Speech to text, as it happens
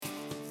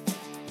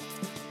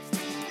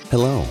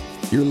Hello,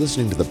 you're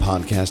listening to the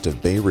podcast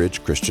of Bay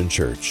Ridge Christian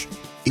Church.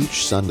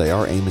 Each Sunday,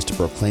 our aim is to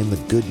proclaim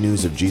the good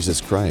news of Jesus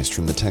Christ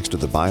from the text of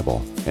the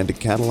Bible and to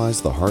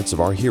catalyze the hearts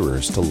of our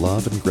hearers to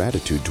love and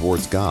gratitude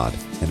towards God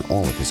and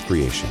all of His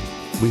creation.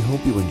 We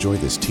hope you enjoy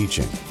this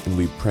teaching, and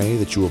we pray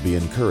that you will be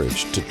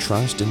encouraged to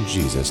trust in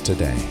Jesus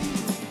today.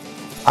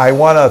 I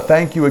want to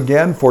thank you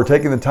again for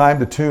taking the time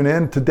to tune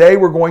in. Today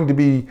we're going to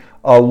be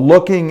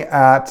looking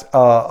at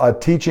a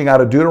teaching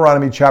out of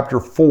Deuteronomy chapter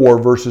 4,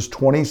 verses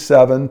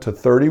 27 to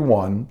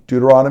 31.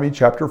 Deuteronomy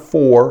chapter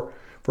 4,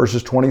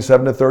 verses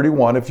 27 to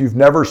 31. If you've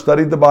never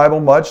studied the Bible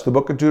much, the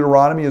book of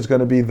Deuteronomy is going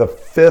to be the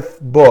fifth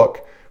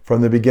book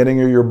from the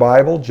beginning of your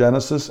Bible: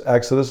 Genesis,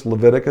 Exodus,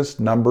 Leviticus,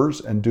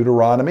 Numbers, and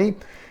Deuteronomy.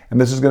 And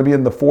this is going to be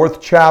in the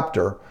fourth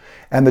chapter.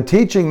 And the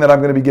teaching that I'm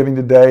going to be giving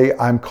today,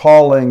 I'm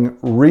calling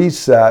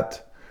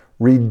Reset,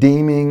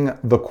 Redeeming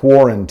the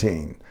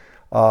Quarantine.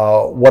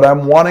 What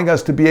I'm wanting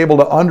us to be able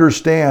to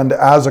understand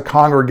as a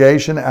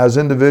congregation, as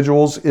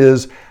individuals,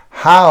 is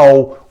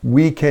how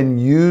we can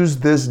use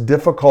this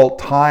difficult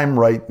time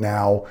right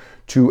now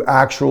to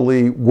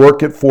actually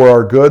work it for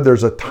our good.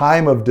 There's a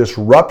time of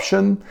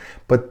disruption,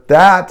 but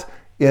that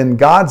in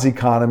God's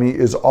economy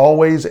is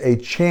always a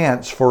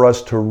chance for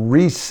us to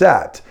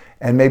reset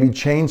and maybe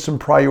change some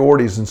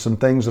priorities and some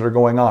things that are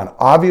going on.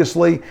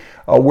 Obviously,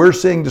 we're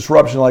seeing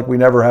disruption like we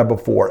never have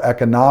before.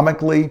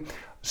 Economically,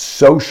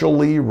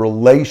 socially,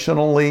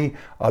 relationally,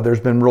 there's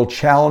been real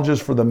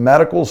challenges for the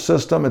medical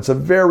system. It's a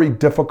very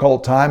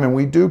difficult time, and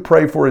we do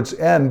pray for its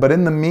end. But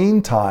in the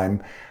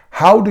meantime,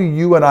 how do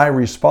you and I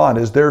respond?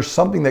 Is there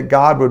something that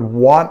God would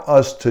want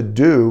us to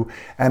do?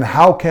 And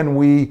how can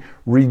we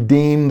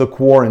redeem the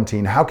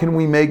quarantine? How can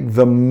we make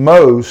the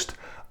most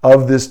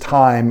of this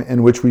time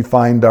in which we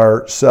find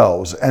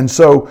ourselves? And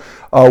so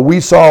we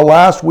saw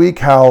last week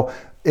how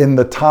in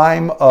the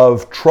time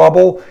of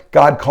trouble,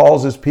 God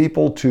calls His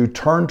people to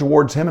turn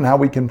towards Him and how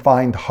we can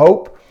find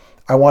hope.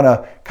 I want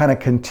to kind of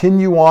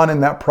continue on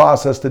in that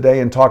process today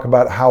and talk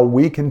about how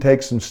we can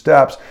take some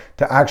steps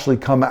to actually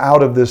come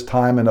out of this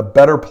time in a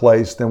better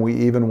place than we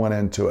even went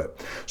into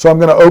it. So I'm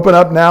going to open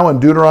up now in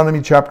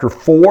Deuteronomy chapter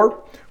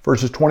 4,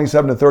 verses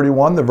 27 to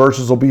 31. The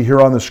verses will be here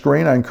on the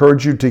screen. I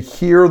encourage you to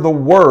hear the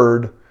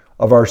word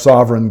of our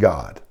sovereign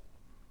God.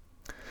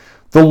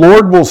 The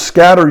Lord will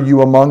scatter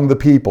you among the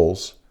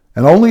peoples,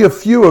 and only a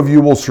few of you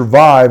will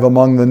survive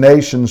among the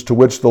nations to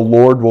which the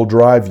Lord will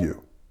drive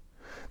you.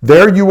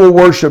 There you will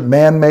worship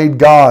man-made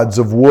gods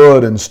of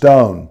wood and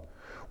stone,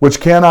 which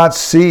cannot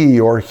see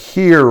or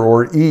hear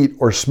or eat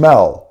or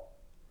smell.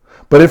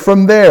 But if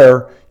from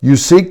there you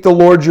seek the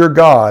Lord your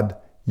God,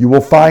 you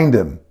will find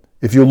Him,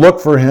 if you look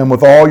for Him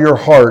with all your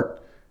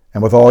heart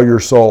and with all your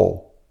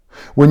soul.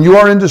 When you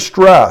are in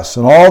distress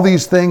and all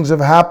these things have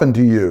happened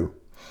to you,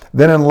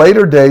 then in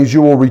later days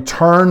you will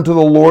return to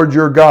the Lord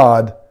your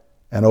God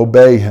and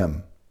obey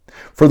Him.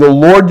 For the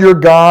Lord your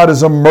God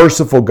is a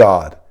merciful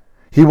God.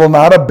 He will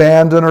not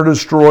abandon or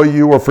destroy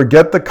you or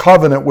forget the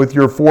covenant with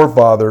your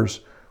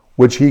forefathers,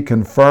 which He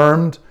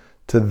confirmed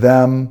to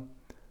them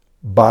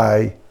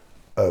by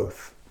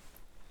oath.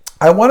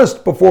 I want us,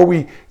 before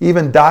we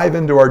even dive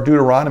into our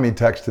Deuteronomy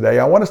text today,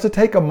 I want us to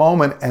take a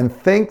moment and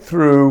think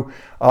through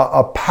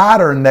a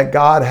pattern that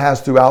God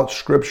has throughout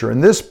Scripture.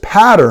 And this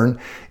pattern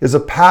is a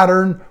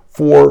pattern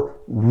for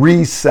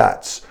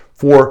resets,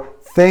 for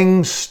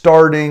things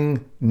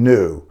starting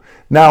new.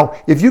 Now,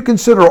 if you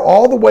consider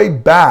all the way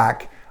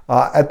back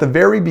at the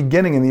very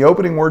beginning, in the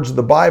opening words of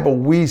the Bible,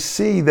 we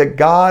see that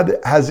God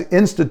has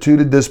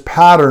instituted this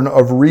pattern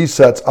of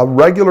resets, a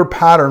regular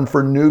pattern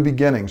for new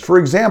beginnings. For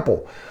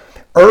example,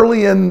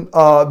 early in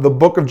the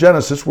book of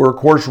Genesis, we're of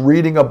course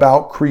reading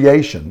about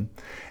creation.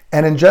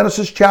 And in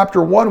Genesis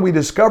chapter 1, we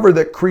discover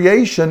that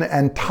creation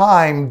and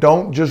time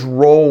don't just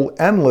roll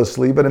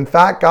endlessly, but in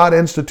fact, God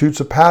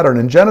institutes a pattern.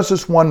 In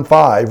Genesis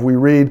 1:5, we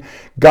read,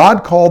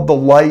 God called the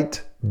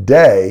light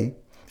day,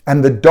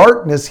 and the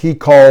darkness He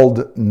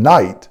called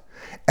night.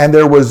 And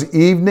there was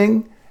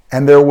evening,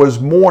 and there was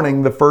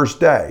morning the first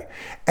day.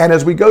 And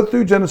as we go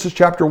through Genesis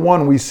chapter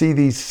 1, we see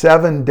these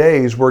 7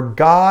 days where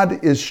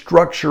God is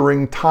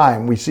structuring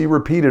time. We see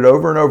repeated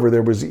over and over.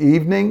 There was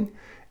evening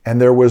and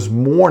there was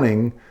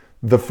morning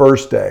the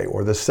first day,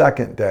 or the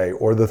second day,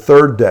 or the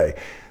third day.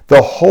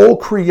 The whole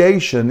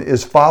creation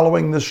is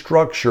following the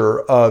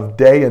structure of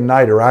day and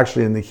night, or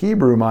actually in the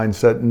Hebrew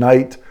mindset,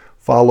 night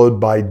followed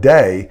by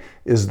day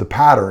is the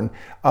pattern.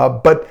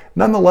 But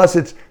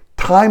nonetheless,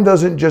 time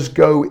doesn't just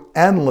go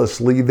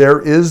endlessly.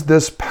 There is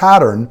this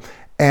pattern.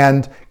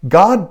 And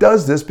God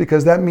does this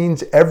because that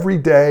means every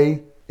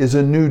day is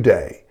a new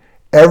day.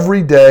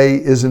 Every day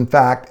is, in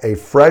fact, a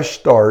fresh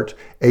start,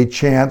 a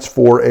chance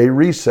for a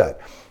reset.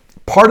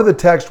 Part of the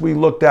text we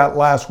looked at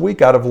last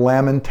week out of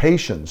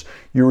Lamentations.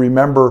 You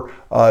remember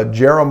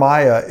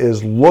Jeremiah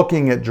is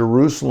looking at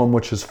Jerusalem,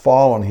 which has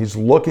fallen. He's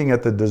looking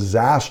at the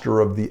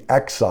disaster of the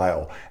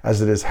exile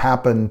as it has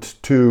happened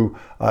to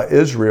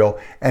Israel.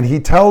 And he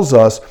tells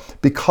us,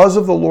 because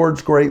of the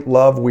Lord's great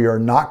love, we are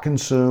not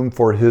consumed,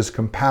 for His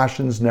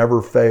compassions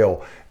never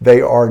fail.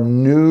 They are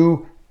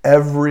new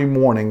every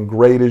morning.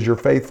 Great is your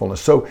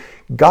faithfulness. So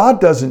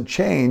God doesn't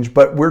change,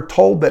 but we're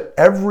told that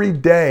every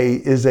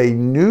day is a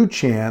new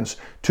chance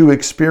to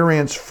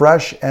experience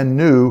fresh and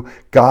new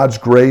God's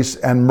grace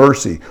and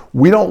mercy.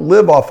 We don't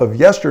live off of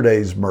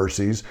yesterday's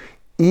mercies.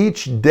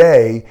 Each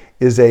day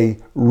is a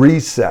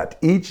reset.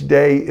 Each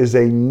day is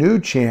a new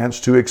chance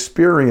to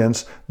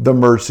experience the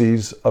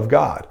mercies of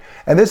God.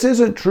 And this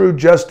isn't true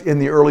just in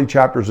the early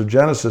chapters of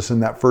Genesis in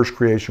that first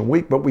creation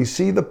week, but we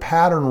see the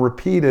pattern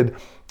repeated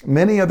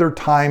many other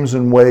times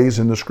and ways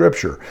in the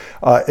scripture.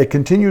 It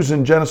continues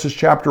in Genesis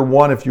chapter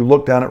 1. If you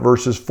look down at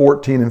verses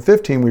 14 and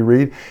 15, we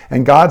read,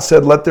 "And God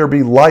said, let there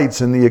be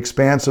lights in the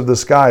expanse of the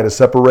sky to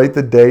separate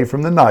the day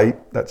from the night,"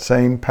 that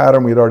same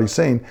pattern we had already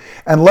seen,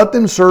 "and let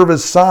them serve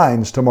as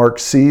signs to mark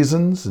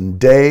seasons and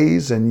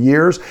days and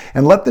years,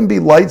 and let them be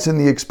lights in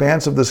the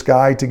expanse of the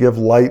sky to give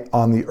light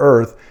on the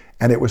earth."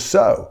 And it was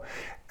so.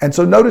 And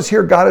so notice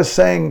here, God is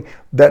saying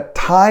that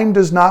time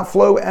does not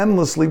flow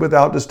endlessly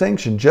without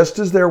distinction. Just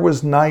as there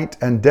was night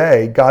and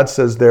day, God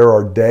says there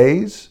are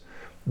days,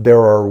 there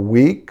are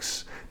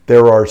weeks,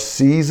 there are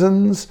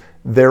seasons,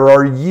 there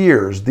are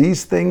years.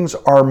 These things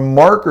are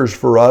markers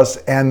for us,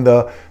 and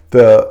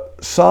the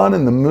sun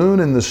and the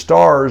moon and the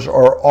stars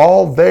are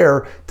all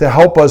there to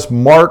help us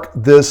mark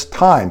this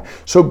time.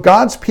 So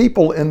God's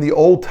people in the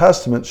Old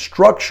Testament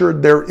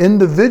structured their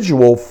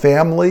individual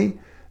family,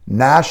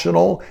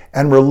 national,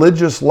 and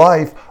religious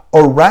life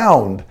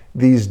around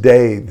these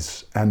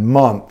days and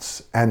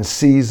months and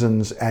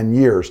seasons and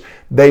years.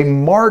 They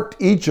marked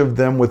each of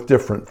them with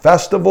different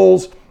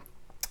festivals.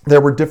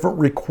 There were different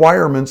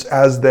requirements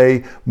as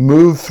they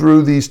moved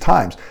through these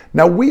times.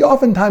 Now, we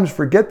oftentimes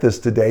forget this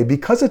today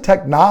because of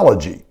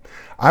technology.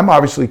 I'm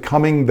obviously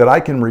coming that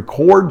I can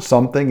record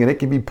something and it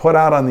can be put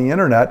out on the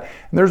internet,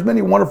 and there's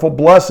many wonderful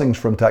blessings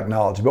from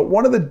technology. But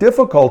one of the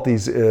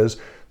difficulties is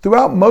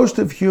throughout most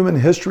of human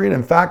history, and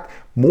in fact,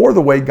 more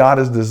the way God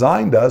has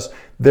designed us,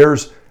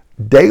 there's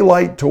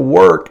daylight to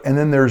work, and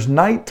then there's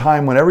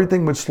nighttime when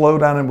everything would slow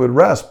down and would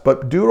rest.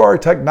 But due to our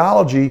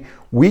technology,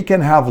 we can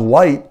have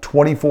light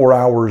 24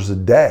 hours a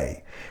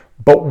day.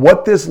 But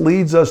what this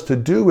leads us to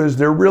do is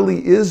there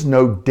really is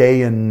no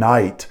day and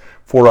night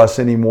for us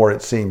anymore,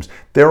 it seems.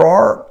 There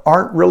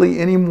aren't really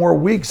any more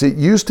weeks. It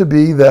used to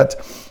be that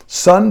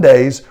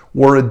Sundays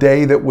were a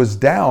day that was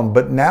down,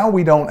 but now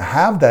we don't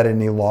have that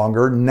any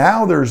longer.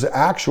 Now there's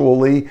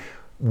actually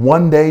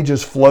one day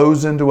just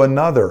flows into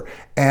another.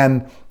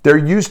 And there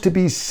used to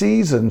be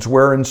seasons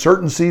where in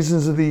certain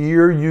seasons of the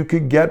year you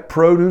could get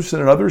produce,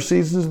 and in other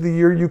seasons of the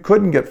year you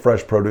couldn't get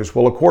fresh produce.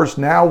 Well, of course,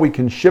 now we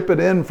can ship it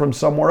in from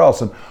somewhere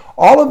else. And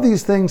all of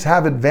these things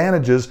have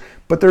advantages,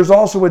 but there's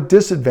also a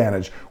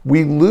disadvantage.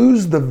 We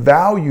lose the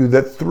value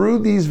that through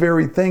these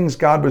very things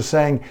God was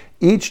saying,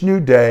 each new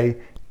day,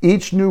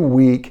 each new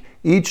week,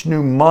 each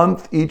new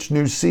month, each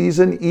new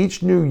season,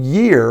 each new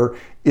year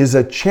is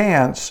a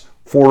chance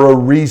for a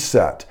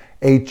reset,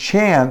 a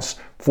chance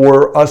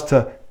for us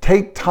to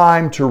take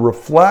time to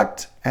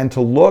reflect and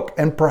to look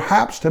and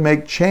perhaps to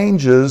make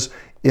changes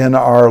in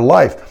our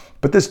life.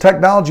 But this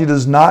technology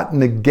does not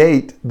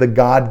negate the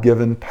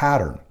God-given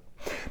pattern.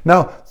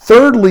 Now,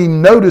 thirdly,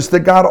 notice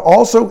that God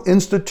also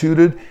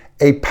instituted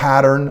a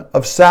pattern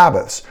of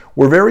Sabbaths.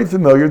 We're very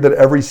familiar that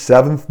every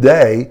seventh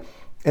day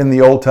in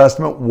the Old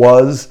Testament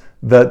was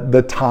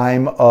the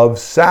time of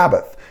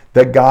Sabbath.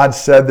 That God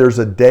said there's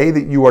a day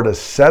that you are to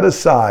set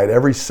aside.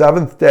 Every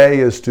seventh day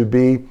is to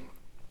be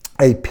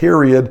a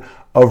period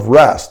of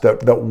rest.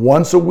 That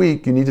once a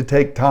week you need to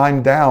take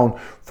time down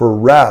for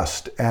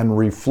rest and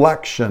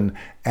reflection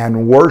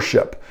and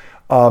worship.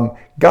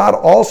 God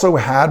also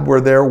had where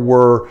there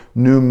were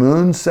new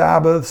moon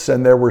Sabbaths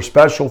and there were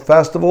special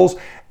festivals.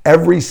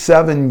 Every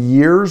 7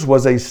 years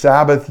was a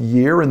Sabbath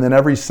year, and then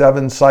every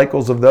 7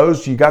 cycles of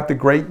those, you got the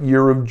great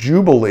year of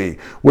Jubilee,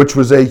 which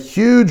was a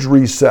huge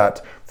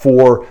reset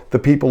for the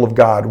people of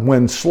God.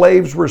 When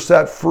slaves were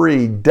set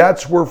free,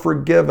 debts were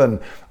forgiven,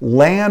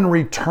 land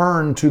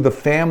returned to the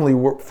family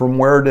from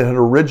where it had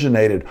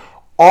originated.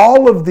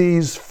 All of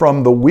these,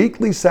 from the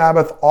weekly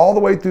Sabbath all the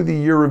way through the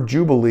year of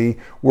Jubilee,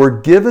 were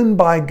given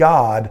by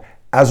God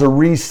as a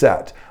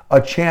reset, a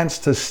chance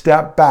to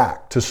step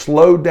back, to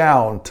slow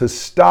down, to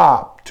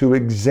stop, to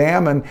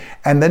examine,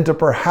 and then to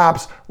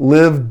perhaps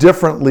live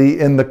differently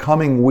in the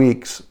coming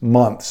weeks,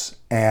 months,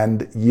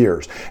 and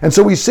years. And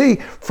so we see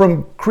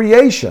from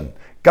creation,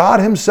 God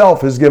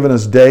Himself has given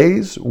us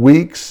days,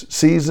 weeks,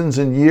 seasons,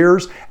 and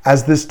years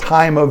as this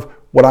time of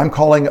what I'm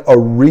calling a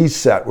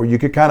reset, where you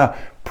could kind of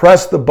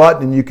press the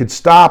button and you could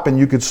stop and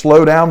you could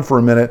slow down for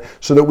a minute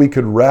so that we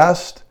could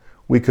rest,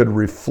 we could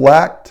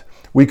reflect,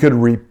 we could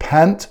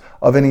repent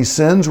of any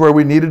sins where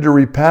we needed to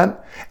repent,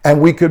 and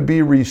we could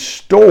be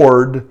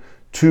restored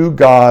to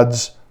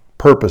God's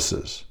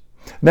purposes.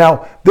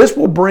 Now, this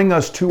will bring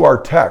us to our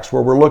text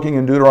where we're looking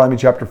in Deuteronomy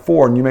chapter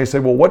 4, and you may say,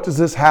 well, what does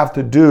this have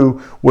to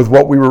do with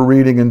what we were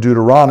reading in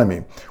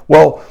Deuteronomy?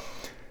 Well,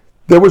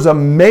 there was a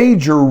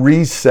major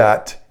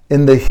reset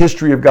in the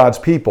history of God's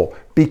people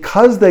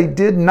because they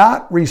did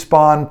not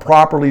respond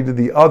properly to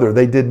the other.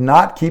 They did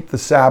not keep the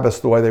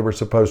Sabbath the way they were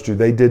supposed to.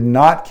 They did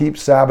not keep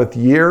Sabbath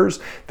years.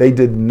 They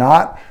did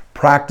not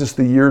practice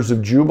the years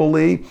of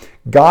Jubilee.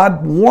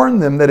 God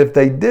warned them that if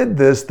they did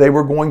this, they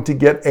were going to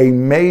get a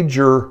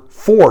major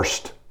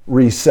forced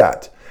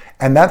reset.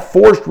 And that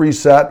forced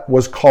reset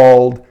was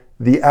called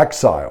the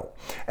exile.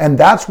 And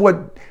that's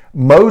what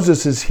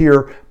Moses is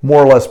here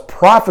more or less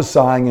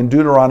prophesying in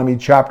Deuteronomy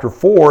chapter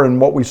 4, and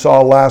what we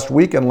saw last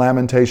week in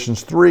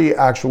Lamentations 3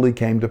 actually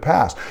came to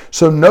pass.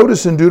 So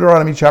notice in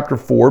Deuteronomy chapter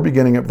 4,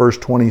 beginning at verse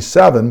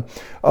 27,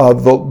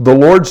 the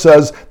Lord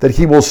says that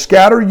He will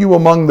scatter you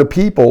among the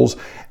peoples,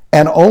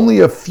 and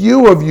only a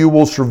few of you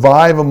will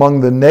survive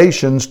among the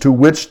nations to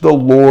which the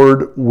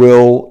Lord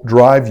will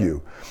drive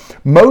you.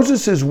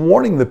 Moses is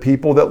warning the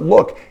people that,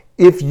 look,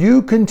 if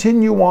you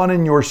continue on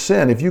in your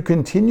sin, if you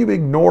continue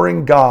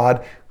ignoring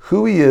God,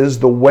 who He is,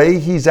 the way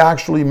He's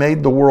actually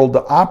made the world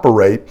to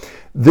operate,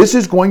 this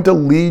is going to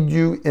lead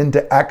you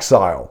into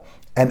exile.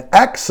 And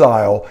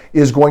exile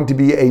is going to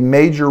be a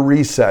major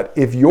reset.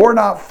 If you're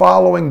not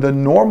following the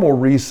normal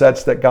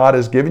resets that God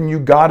has given you,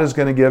 God is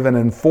going to give an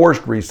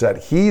enforced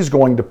reset. He's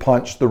going to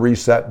punch the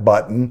reset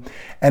button,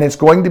 and it's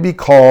going to be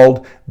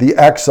called the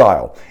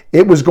exile.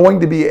 It was going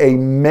to be a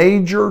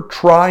major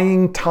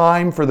trying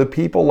time for the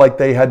people like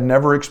they had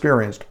never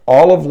experienced.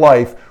 All of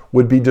life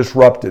would be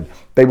disrupted.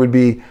 They would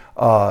be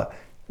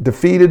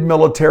defeated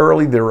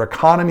militarily, their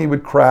economy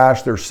would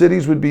crash, their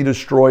cities would be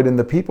destroyed, and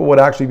the people would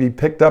actually be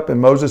picked up, and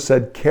Moses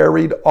said,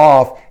 carried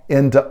off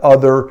into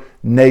other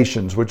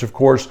nations, which of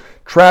course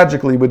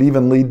tragically would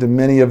even lead to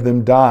many of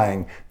them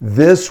dying.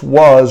 This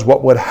was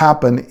what would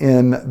happen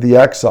in the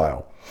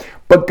exile.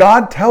 But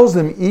God tells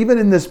them, even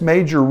in this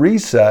major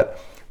reset,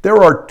 there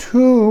are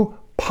two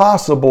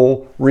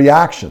possible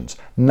reactions.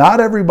 Not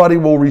everybody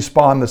will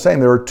respond the same.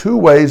 There are two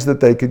ways that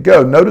they could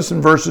go. Notice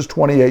in verses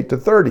 28 to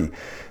 30.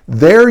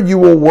 There you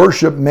will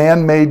worship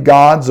man-made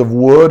gods of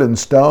wood and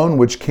stone,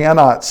 which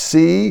cannot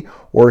see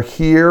or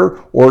hear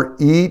or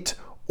eat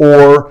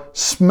or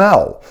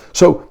smell.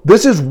 So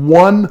this is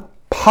one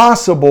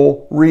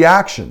possible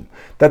reaction,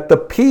 that the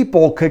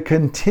people could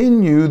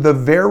continue the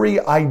very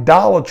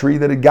idolatry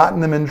that had gotten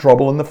them in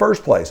trouble in the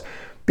first place.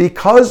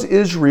 Because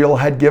Israel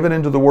had given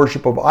into the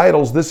worship of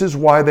idols, this is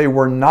why they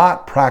were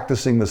not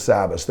practicing the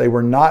Sabbath. They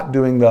were not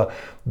doing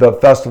the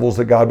festivals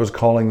that God was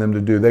calling them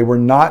to do. They were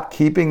not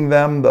keeping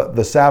them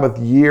the Sabbath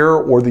year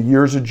or the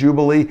years of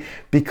Jubilee,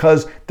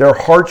 because their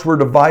hearts were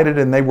divided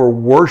and they were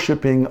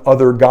worshiping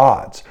other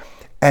gods.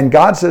 And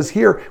God says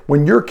here,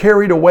 when you're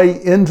carried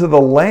away into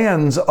the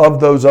lands of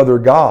those other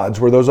gods,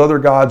 where those other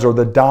gods are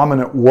the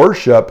dominant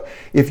worship,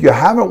 if you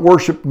haven't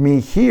worshiped me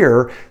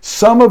here,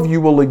 some of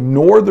you will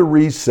ignore the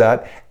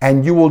reset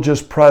and you will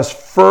just press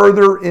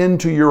further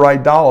into your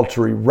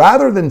idolatry.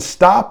 Rather than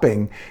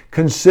stopping,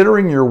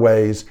 considering your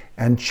ways,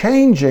 and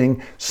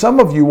changing,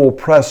 some of you will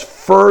press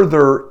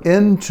further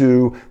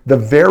into the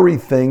very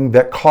thing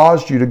that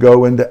caused you to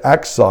go into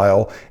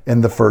exile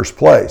in the first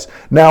place.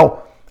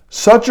 Now,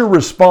 such a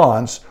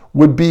response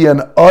would be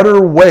an utter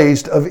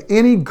waste of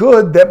any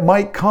good that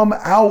might come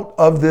out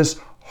of this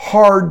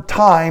hard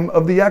time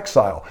of the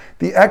exile.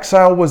 The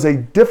exile was a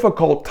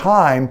difficult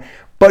time,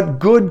 but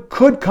good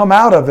could come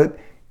out of it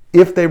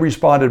if they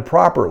responded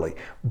properly.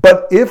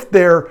 But if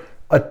their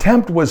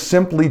attempt was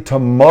simply to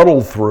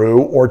muddle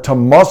through or to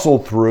muscle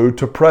through,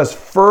 to press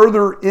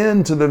further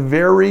into the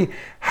very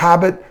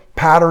habit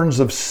patterns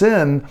of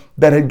sin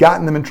that had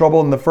gotten them in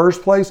trouble in the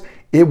first place,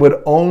 it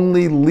would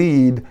only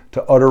lead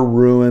to utter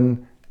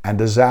ruin and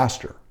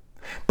disaster.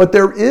 But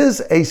there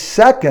is a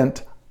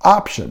second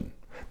option.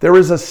 There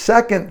is a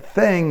second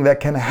thing that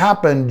can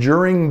happen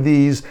during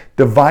these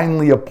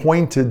divinely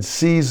appointed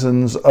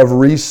seasons of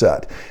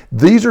reset.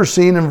 These are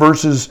seen in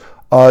verses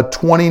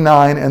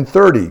 29 and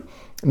 30.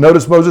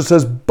 Notice Moses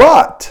says,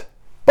 but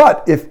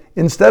if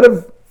instead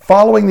of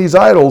following these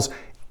idols,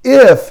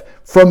 if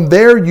from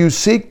there you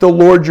seek the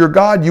Lord your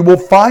God, you will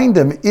find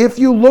Him if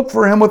you look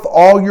for Him with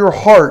all your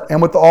heart and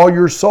with all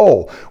your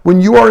soul. When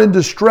you are in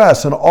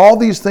distress and all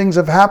these things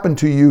have happened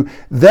to you,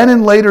 then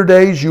in later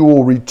days you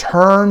will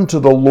return to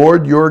the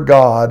Lord your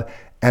God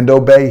and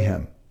obey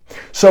Him.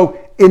 So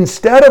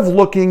instead of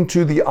looking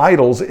to the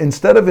idols,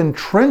 instead of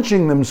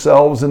entrenching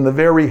themselves in the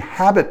very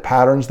habit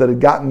patterns that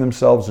had gotten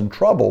themselves in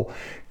trouble,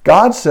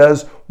 God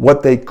says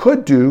what they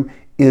could do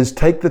is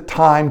take the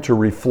time to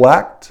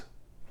reflect,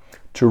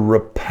 to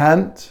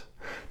repent,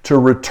 to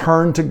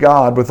return to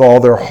God with all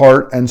their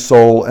heart and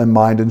soul and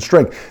mind and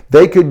strength.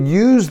 They could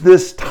use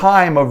this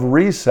time of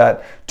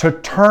reset to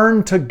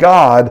turn to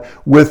God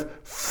with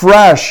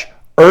fresh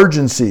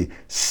urgency,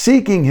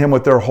 seeking Him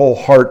with their whole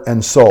heart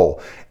and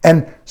soul.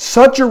 And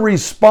such a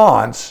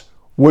response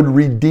would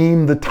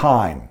redeem the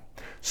time.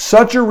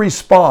 Such a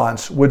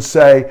response would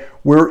say,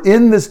 we're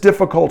in this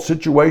difficult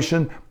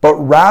situation, but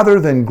rather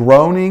than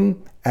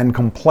groaning and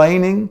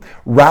complaining,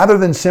 rather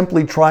than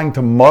simply trying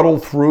to muddle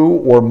through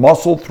or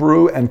muscle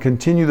through and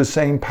continue the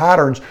same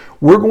patterns,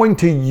 we're going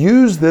to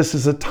use this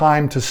as a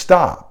time to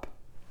stop,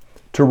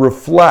 to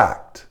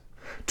reflect,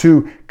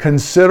 to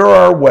consider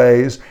our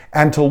ways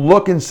and to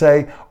look and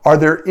say, are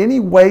there any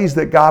ways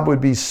that God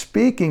would be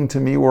speaking to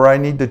me where I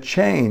need to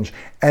change?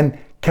 And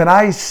can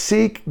I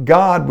seek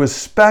God with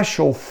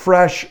special,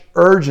 fresh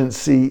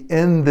urgency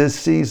in this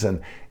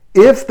season?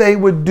 If they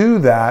would do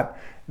that,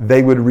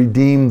 they would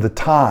redeem the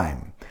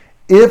time.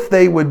 If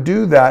they would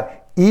do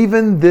that,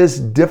 even this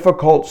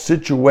difficult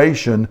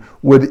situation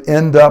would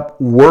end up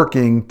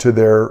working to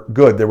their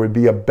good. There would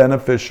be a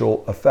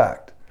beneficial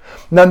effect.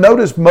 Now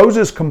notice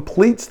Moses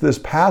completes this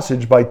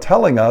passage by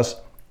telling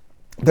us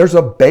there's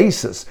a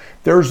basis.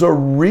 There's a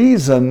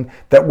reason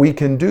that we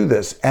can do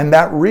this. And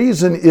that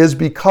reason is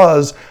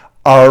because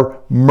our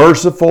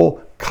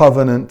merciful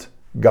covenant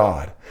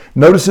God.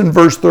 Notice in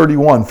verse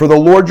 31, for the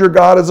Lord your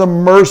God is a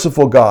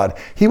merciful God.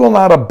 He will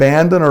not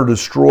abandon or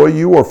destroy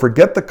you or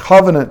forget the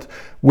covenant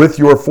with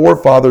your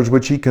forefathers,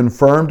 which he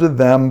confirmed to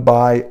them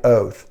by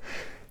oath.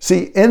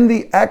 See, in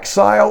the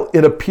exile,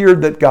 it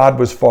appeared that God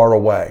was far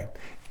away.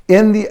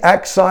 In the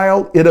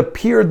exile, it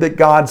appeared that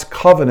God's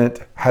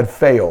covenant had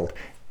failed.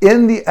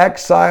 In the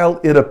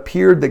exile, it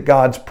appeared that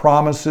God's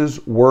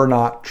promises were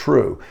not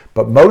true.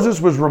 But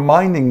Moses was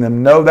reminding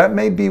them, no, that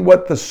may be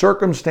what the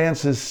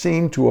circumstances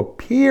seem to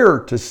appear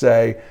to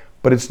say,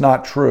 but it's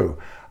not true.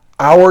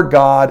 Our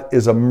God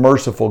is a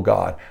merciful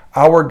God.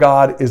 Our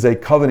God is a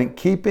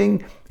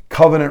covenant-keeping,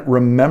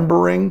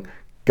 covenant-remembering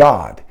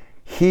God.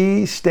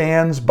 He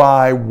stands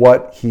by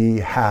what he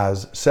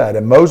has said.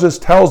 And Moses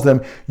tells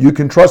them, you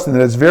can trust him.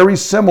 And it's very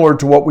similar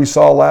to what we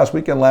saw last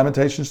week in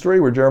Lamentations 3,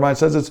 where Jeremiah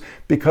says it's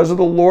because of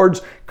the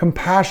Lord's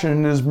compassion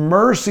and his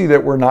mercy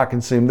that we're not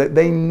consumed, that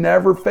they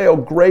never fail.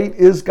 Great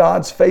is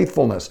God's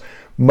faithfulness.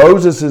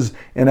 Moses is,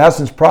 in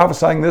essence,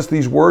 prophesying this.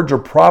 These words are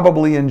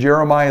probably in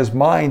Jeremiah's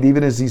mind,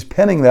 even as he's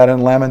penning that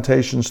in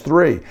Lamentations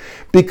 3.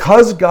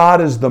 Because God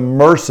is the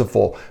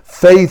merciful,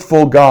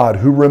 faithful God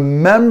who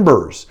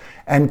remembers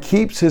and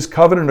keeps his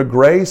covenant of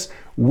grace,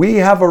 we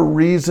have a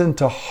reason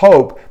to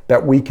hope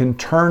that we can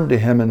turn to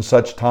him in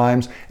such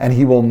times, and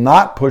he will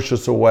not push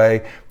us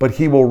away, but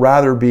he will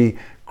rather be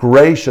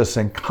gracious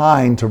and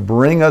kind to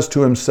bring us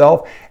to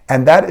himself.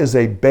 And that is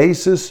a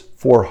basis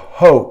for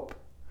hope,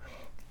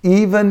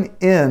 even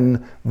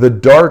in the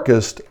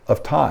darkest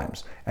of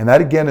times. And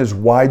that again is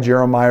why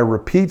Jeremiah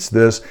repeats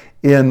this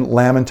in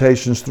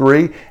Lamentations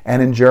 3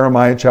 and in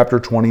Jeremiah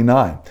chapter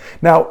 29.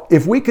 Now,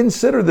 if we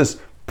consider this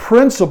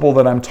principle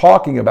that I'm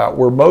talking about,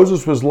 where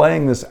Moses was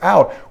laying this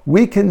out,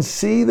 we can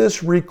see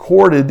this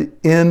recorded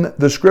in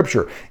the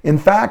scripture. In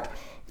fact,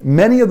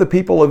 many of the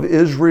people of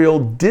Israel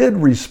did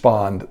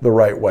respond the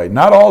right way.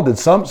 Not all did.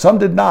 Some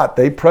did not.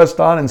 They pressed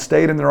on and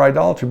stayed in their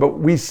idolatry. But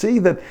we see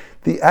that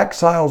the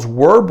exiles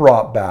were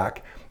brought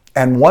back.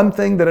 And one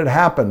thing that had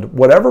happened,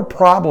 whatever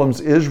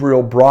problems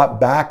Israel brought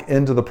back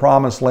into the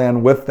promised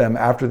land with them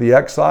after the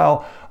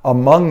exile,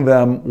 among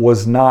them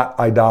was not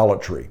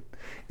idolatry.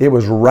 It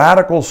was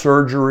radical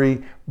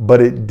surgery,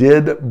 but it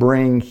did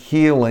bring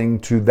healing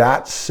to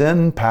that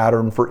sin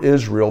pattern for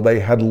Israel.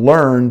 They had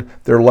learned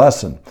their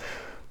lesson.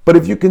 But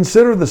if you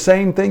consider the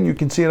same thing, you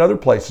can see in other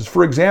places.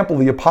 For example,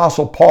 the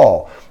Apostle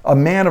Paul, a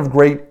man of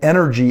great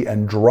energy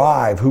and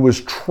drive, who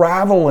was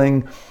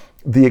traveling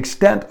the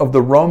extent of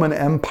the Roman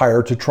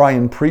Empire to try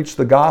and preach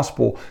the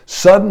gospel,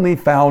 suddenly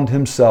found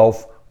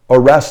himself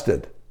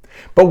arrested.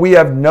 But we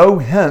have no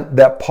hint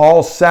that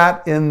Paul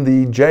sat in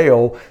the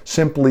jail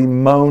simply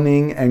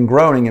moaning and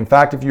groaning. In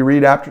fact, if you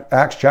read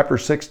Acts chapter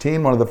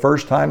 16, one of the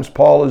first times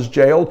Paul is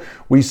jailed,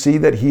 we see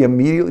that he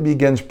immediately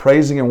begins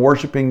praising and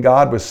worshiping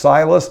God with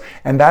Silas,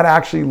 and that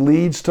actually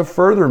leads to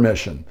further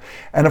mission.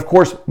 And of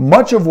course,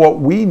 much of what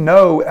we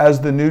know as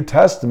the New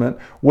Testament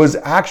was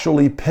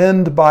actually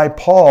penned by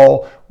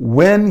Paul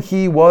when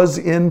he was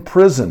in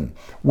prison.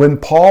 When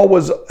Paul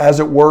was, as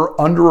it were,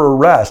 under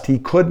arrest, he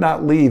could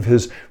not leave.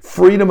 His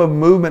freedom of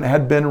movement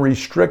had been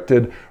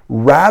restricted.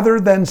 Rather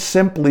than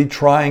simply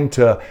trying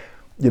to,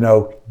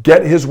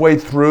 get his way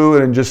through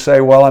it and just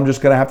say, well, I'm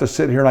just going to have to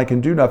sit here and I can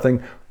do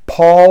nothing,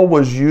 Paul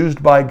was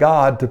used by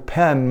God to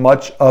pen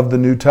much of the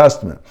New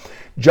Testament.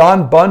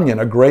 John Bunyan,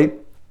 a great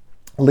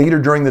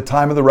leader during the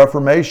time of the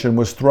Reformation,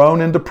 was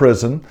thrown into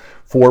prison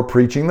for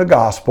preaching the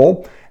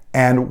gospel.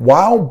 And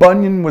while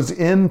Bunyan was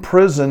in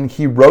prison,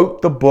 he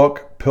wrote the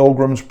book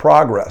Pilgrim's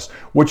Progress,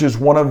 which is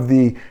one of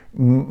the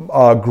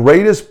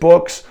greatest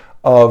books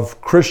of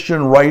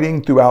Christian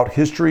writing throughout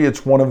history.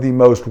 It's one of the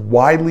most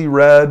widely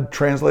read,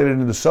 translated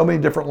into so many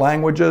different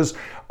languages.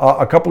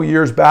 A couple of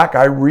years back,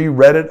 I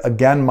reread it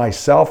again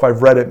myself.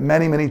 I've read it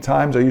many, many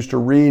times. I used to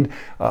read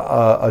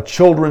a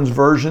children's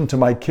version to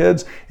my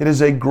kids. It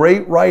is a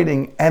great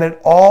writing, and it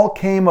all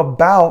came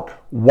about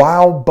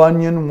while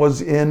Bunyan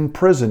was in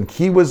prison.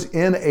 He was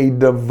in a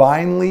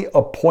divinely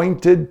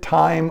appointed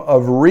time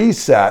of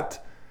reset,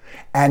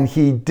 and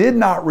he did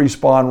not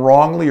respond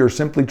wrongly or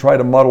simply try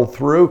to muddle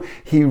through.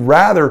 He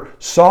rather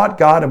sought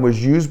God and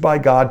was used by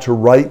God to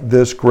write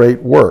this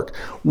great work.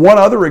 One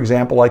other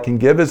example I can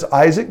give is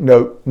Isaac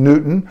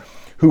Newton,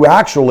 who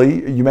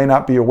actually, you may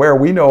not be aware,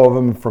 we know of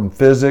him from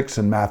physics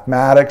and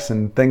mathematics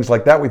and things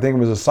like that. We think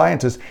of him as a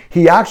scientist.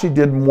 He actually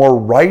did more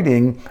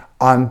writing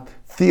on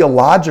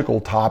theological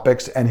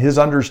topics and his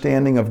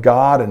understanding of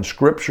God and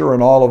Scripture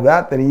and all of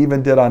that than he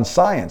even did on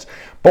science.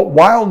 But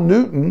while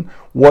Newton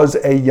was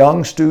a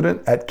young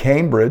student at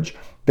Cambridge,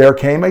 there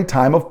came a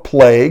time of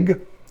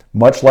plague,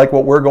 much like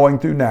what we're going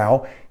through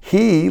now.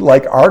 He,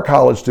 like our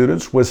college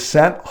students, was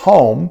sent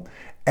home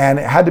and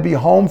had to be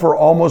home for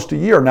almost a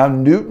year. Now,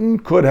 Newton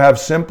could have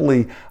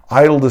simply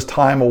idled his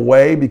time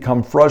away,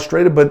 become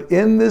frustrated, but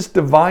in this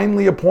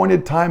divinely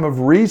appointed time of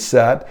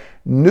reset,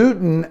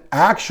 Newton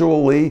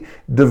actually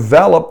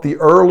developed the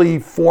early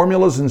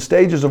formulas and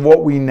stages of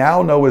what we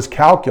now know as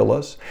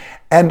calculus,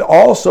 and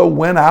also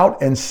went out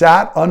and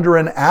sat under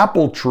an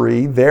apple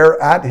tree there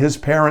at his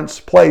parents'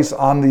 place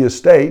on the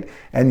estate.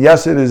 And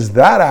yes, it is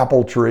that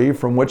apple tree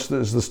from which,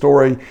 as the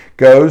story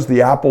goes,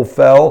 the apple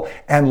fell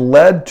and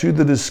led to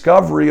the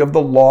discovery of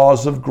the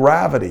laws of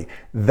gravity.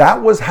 That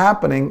was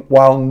happening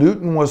while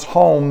Newton was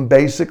home,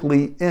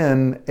 basically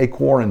in a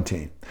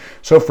quarantine.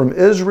 So from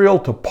Israel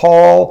to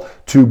Paul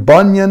to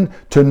Bunyan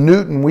to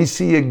Newton, we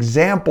see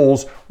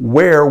examples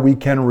where we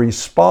can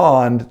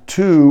respond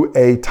to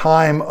a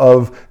time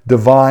of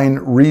divine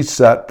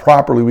reset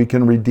properly. We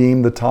can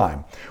redeem the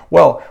time.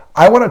 Well,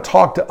 I want to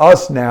talk to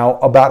us now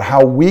about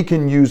how we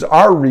can use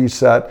our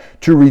reset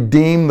to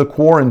redeem the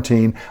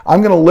quarantine. I'm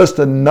going to list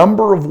a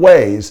number of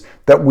ways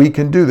that we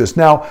can do this.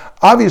 Now,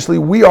 obviously,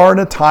 we are in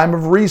a time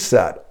of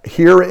reset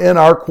here in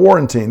our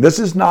quarantine. This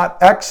is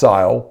not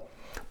exile,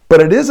 but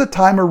it is a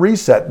time of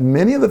reset.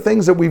 Many of the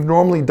things that we've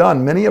normally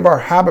done, many of our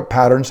habit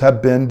patterns have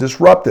been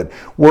disrupted.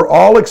 We're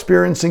all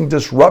experiencing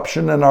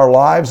disruption in our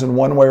lives in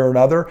one way or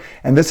another,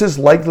 and this is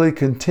likely to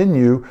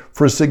continue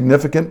for a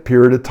significant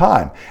period of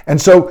time.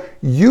 And so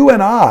you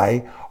and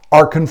I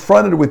are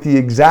confronted with the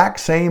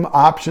exact same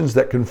options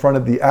that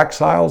confronted the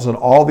exiles and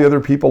all the other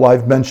people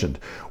I've mentioned.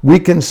 We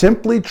can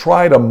simply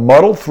try to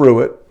muddle through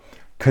it,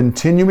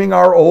 continuing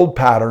our old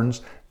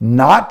patterns,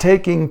 not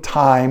taking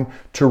time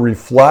to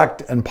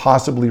reflect and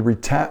possibly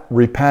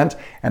repent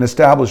and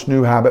establish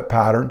new habit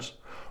patterns,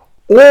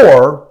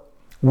 or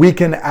we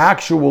can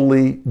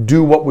actually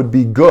do what would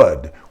be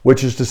good,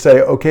 which is to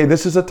say, okay,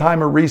 this is a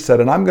time of reset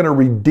and I'm going to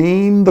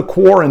redeem the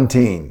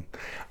quarantine.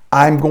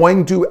 I'm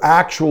going to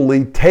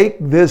actually take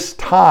this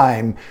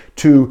time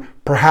to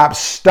perhaps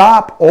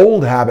stop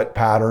old habit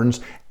patterns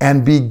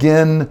and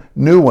begin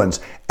new ones,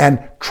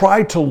 and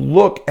try to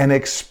look and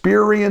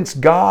experience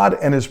God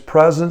and His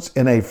presence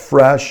in a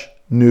fresh,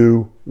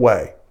 new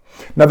way.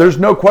 Now, there's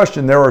no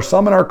question there are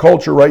some in our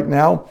culture right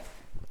now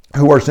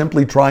who are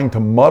simply trying to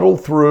muddle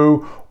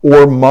through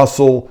or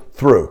muscle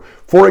through.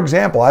 For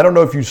example, I don't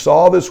know if you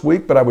saw this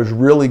week, but I was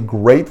really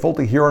grateful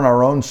to hear in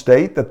our own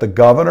state that the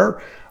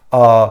governor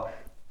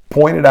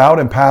pointed out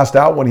and passed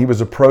out when he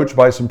was approached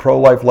by some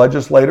pro-life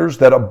legislators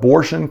that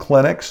abortion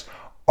clinics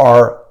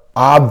are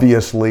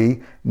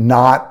obviously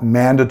not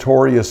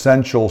mandatory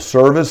essential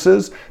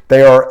services.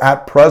 They are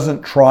at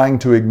present trying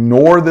to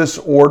ignore this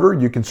order.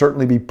 You can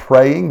certainly be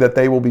praying that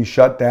they will be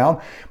shut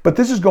down. But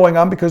this is going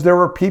on because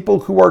there are people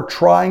who are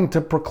trying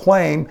to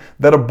proclaim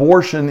that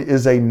abortion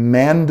is a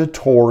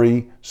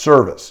mandatory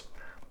service.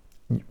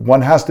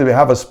 One has to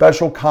have a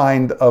special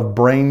kind of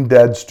brain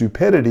dead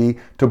stupidity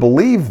to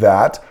believe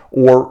that,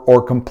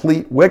 or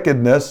complete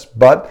wickedness,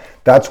 but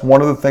that's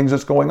one of the things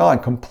that's going on.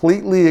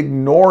 Completely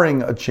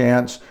ignoring a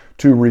chance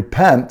to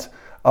repent,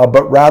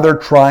 but rather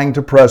trying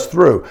to press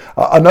through.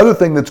 Another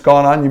thing that's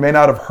gone on, you may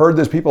not have heard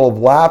this, people have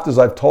laughed as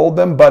I've told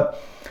them,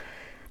 but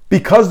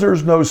because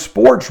there's no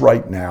sports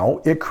right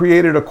now, it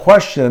created a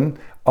question.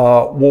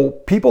 Well,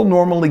 people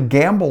normally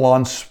gamble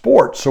on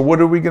sports, so what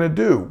are we going to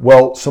do?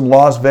 Well, some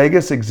Las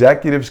Vegas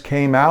executives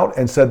came out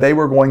and said they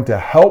were going to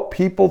help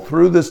people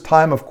through this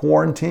time of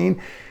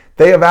quarantine.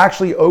 They have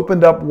actually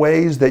opened up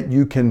ways that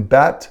you can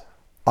bet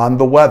on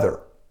the weather.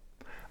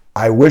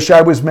 I wish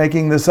I was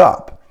making this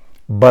up,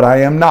 but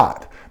I am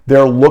not.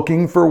 They're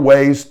looking for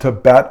ways to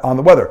bet on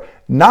the weather,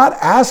 not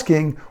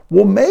asking,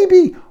 well,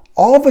 maybe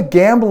all the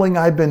gambling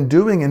I've been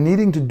doing and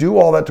needing to do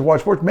all that to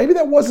watch sports, maybe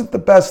that wasn't the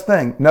best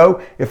thing.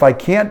 No, if I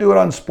can't do it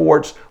on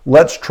sports,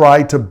 let's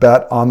try to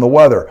bet on the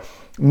weather.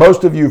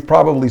 Most of you have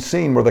probably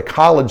seen where the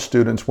college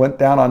students went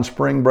down on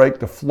spring break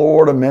to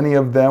Florida. Many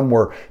of them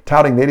were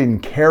touting they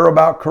didn't care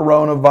about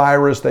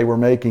coronavirus. They were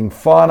making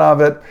fun of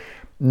it.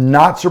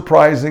 Not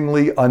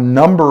surprisingly, a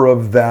number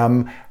of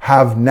them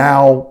have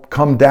now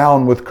come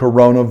down with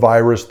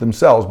coronavirus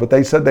themselves, but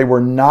they said they were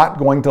not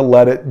going to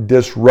let it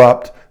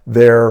disrupt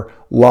their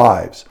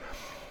lives.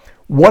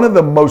 One of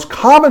the most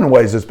common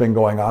ways it's been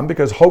going on,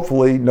 because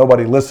hopefully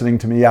nobody listening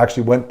to me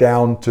actually went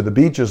down to the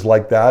beaches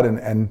like that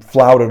and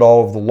flouted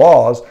all of the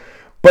laws,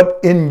 but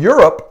in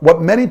Europe,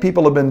 what many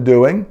people have been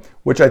doing,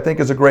 which I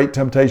think is a great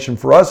temptation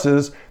for us,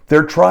 is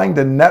they're trying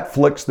to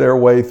Netflix their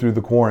way through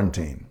the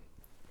quarantine.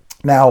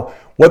 Now,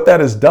 what that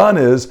has done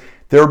is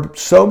there are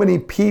so many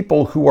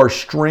people who are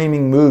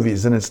streaming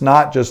movies, and it's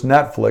not just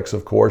Netflix,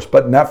 of course,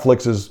 but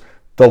Netflix is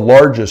the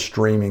largest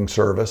streaming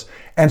service.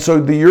 And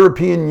so the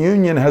European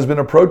Union has been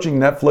approaching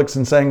Netflix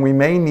and saying, we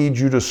may need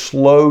you to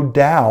slow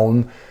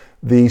down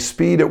the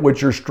speed at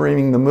which you're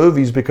streaming the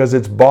movies because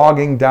it's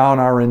bogging down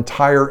our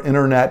entire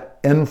internet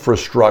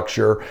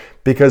infrastructure.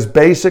 Because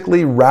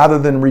basically, rather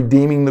than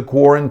redeeming the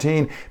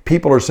quarantine,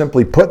 people are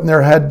simply putting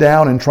their head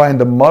down and trying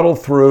to muddle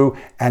through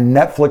and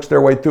Netflix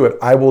their way through it.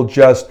 I will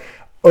just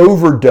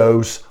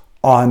overdose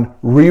on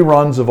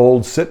reruns of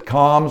old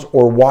sitcoms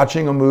or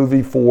watching a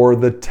movie for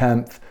the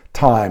 10th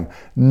time.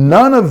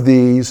 None of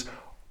these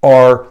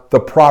are the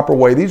proper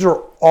way. These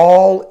are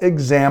all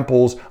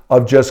examples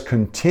of just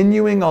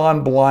continuing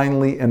on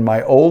blindly in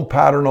my old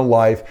pattern of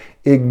life,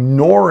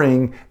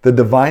 ignoring the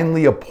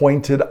divinely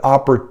appointed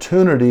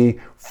opportunity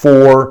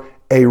for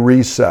a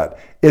reset.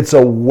 It's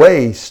a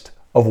waste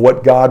of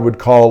what God would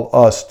call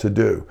us to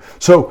do.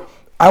 So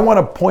I want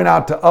to point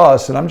out to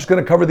us, and I'm just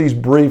going to cover these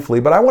briefly,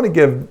 but I want to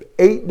give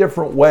 8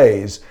 different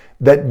ways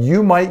that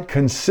you might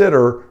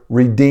consider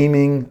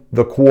redeeming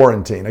the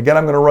quarantine. Again,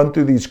 I'm going to run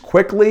through these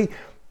quickly,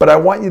 but I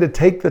want you to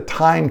take the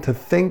time to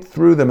think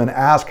through them and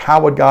ask,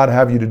 how would God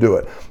have you to do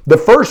it? The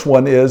first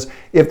one is,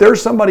 if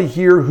there's somebody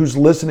here who's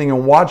listening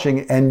and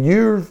watching and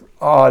you've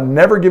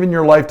never given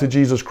your life to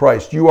Jesus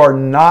Christ, you are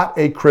not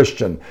a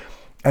Christian.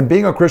 And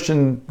being a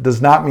Christian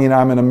does not mean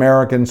I'm an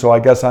American, so I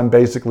guess I'm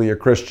basically a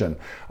Christian,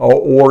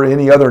 or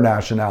any other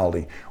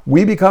nationality.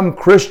 We become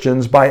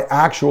Christians by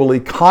actually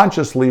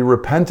consciously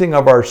repenting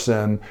of our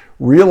sin,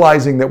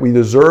 realizing that we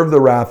deserve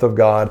the wrath of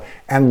God,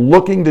 and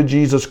looking to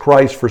Jesus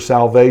Christ for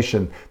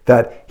salvation,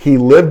 that He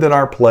lived in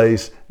our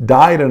place,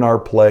 died in our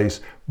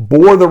place,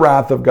 bore the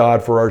wrath of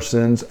God for our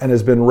sins, and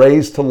has been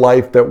raised to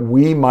life that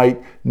we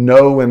might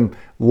know and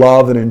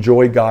love and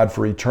enjoy God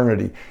for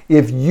eternity.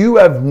 If you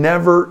have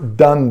never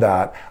done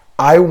that,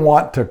 I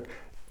want to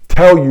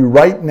tell you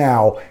right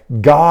now,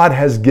 God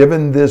has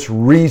given this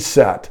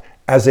reset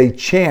as a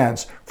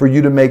chance for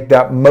you to make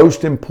that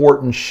most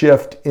important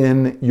shift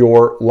in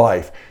your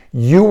life.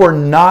 You were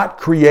not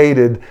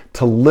created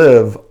to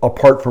live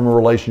apart from a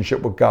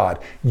relationship with God.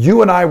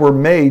 You and I were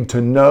made to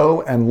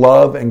know and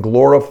love and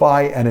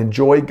glorify and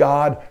enjoy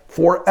God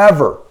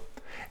forever.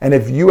 And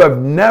if you have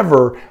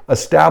never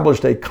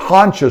established a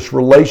conscious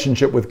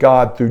relationship with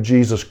God through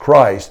Jesus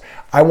Christ,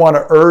 I want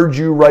to urge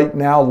you right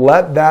now,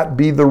 let that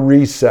be the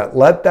reset.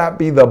 Let that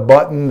be the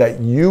button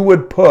that you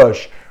would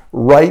push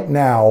right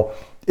now.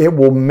 It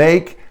will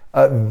make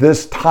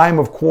this time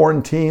of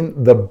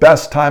quarantine the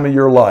best time of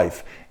your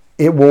life.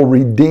 It will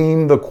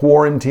redeem the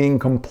quarantine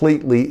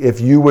completely if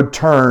you would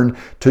turn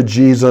to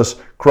Jesus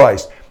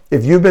Christ.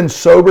 If you've been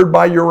sobered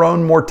by your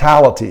own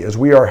mortality as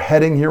we are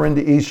heading here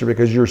into Easter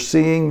because you're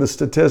seeing the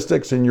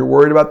statistics and you're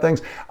worried about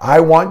things,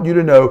 I want you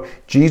to know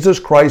Jesus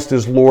Christ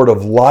is Lord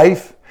of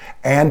life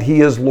and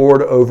He is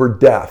Lord over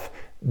death.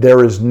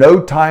 There is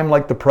no time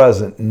like the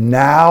present.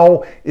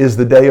 Now is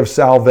the day of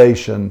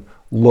salvation.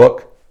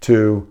 Look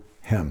to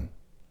Him.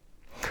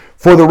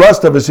 For the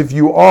rest of us, if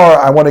you are,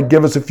 I want to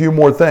give us a few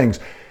more things.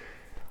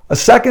 A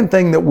second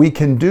thing that we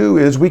can do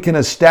is we can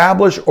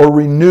establish or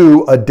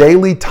renew a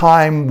daily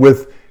time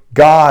with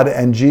God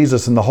and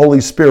Jesus and the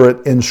Holy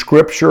Spirit in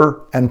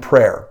Scripture and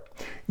prayer.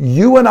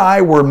 You and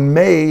I were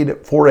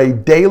made for a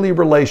daily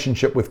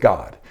relationship with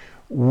God.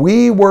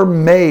 We were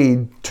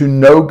made to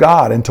know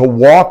God and to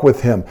walk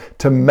with Him,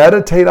 to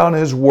meditate on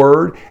His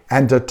Word,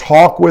 and to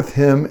talk with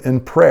Him in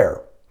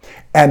prayer.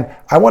 And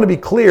I want to be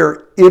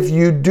clear, if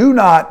you do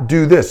not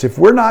do this, if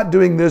we're not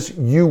doing this,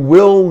 you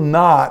will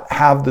not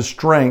have the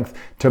strength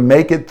to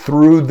make it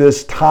through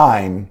this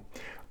time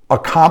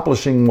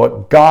accomplishing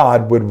what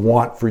God would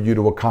want for you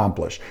to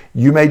accomplish.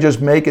 You may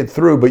just make it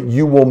through, but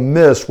you will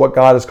miss what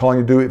God is calling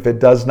you to do if it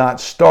does not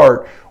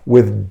start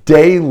with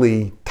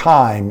daily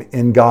time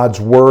in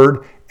God's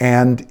Word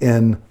and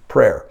in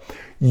prayer.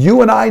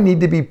 You and I need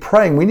to be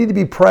praying. We need to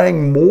be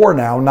praying more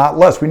now, not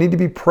less. We need to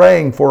be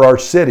praying for our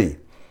city,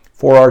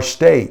 for our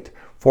state,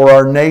 for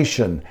our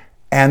nation,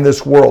 and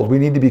this world. We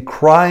need to be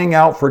crying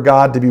out for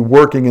God to be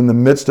working in the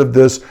midst of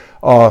this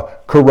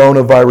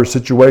coronavirus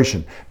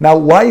situation. Now,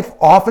 life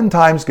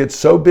oftentimes gets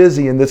so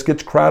busy and this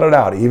gets crowded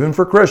out. Even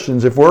for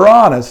Christians, if we're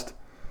honest,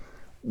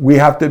 we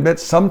have to admit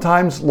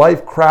sometimes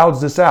life crowds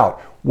this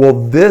out.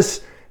 Well,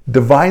 this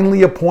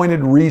divinely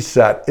appointed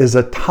reset is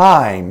a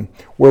time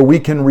where we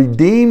can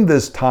redeem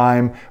this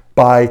time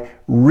by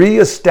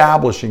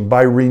reestablishing,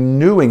 by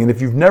renewing, and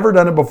if you've never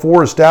done it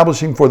before,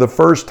 establishing for the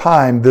first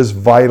time this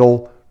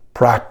vital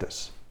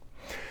practice.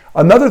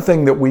 Another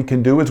thing that we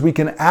can do is we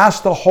can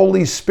ask the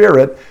Holy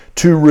Spirit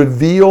to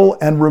reveal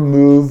and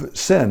remove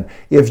sin.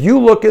 If you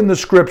look in the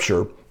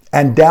Scripture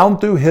and down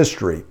through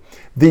history,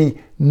 the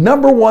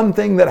number one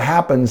thing that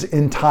happens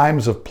in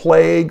times of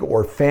plague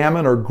or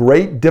famine or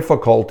great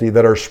difficulty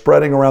that are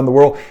spreading around the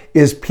world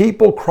is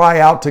people cry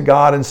out to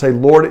God and say,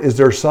 Lord, is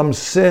there some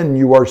sin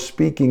you are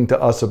speaking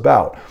to us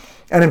about?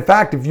 And in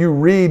fact, if you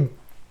read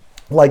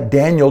like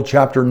Daniel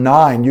chapter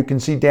 9, you can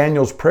see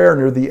Daniel's prayer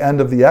near the end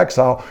of the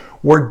exile,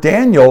 where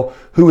Daniel,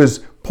 who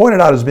is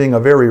pointed out as being a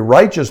very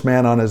righteous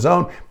man on his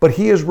own, but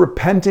he is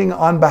repenting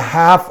on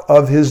behalf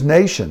of his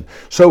nation.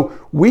 So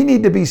we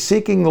need to be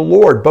seeking the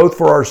Lord both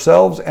for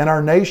ourselves and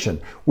our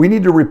nation. We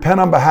need to repent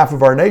on behalf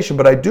of our nation,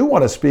 but I do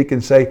want to speak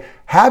and say,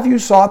 have you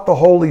sought the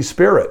Holy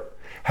Spirit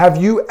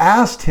Have you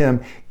asked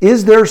him,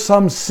 is there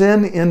some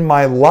sin in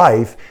my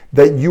life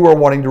that you are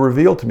wanting to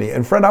reveal to me?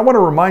 And friend, I want to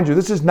remind you,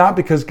 this is not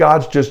because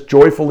God's just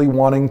joyfully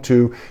wanting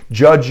to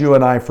judge you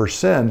and I for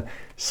sin.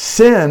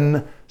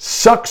 Sin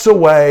sucks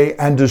away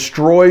and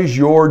destroys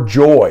your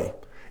joy.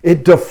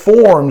 It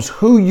deforms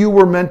who you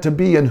were meant to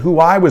be and who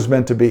I was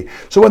meant to be.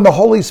 So when the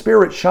Holy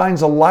Spirit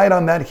shines a light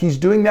on that, he's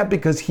doing that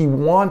because he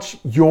wants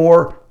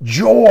your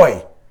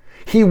joy.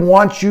 He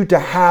wants you to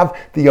have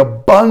the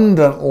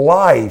abundant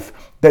life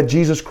that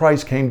Jesus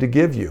Christ came to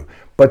give you.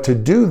 But to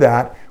do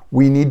that,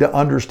 we need to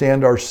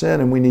understand our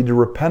sin and we need to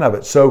repent of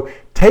it. So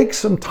take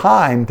some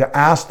time to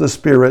ask the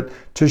Spirit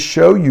to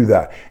show you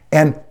that.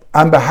 And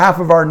on behalf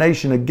of our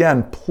nation,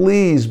 again,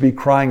 please be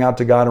crying out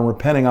to God and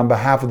repenting on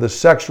behalf of the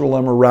sexual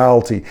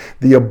immorality,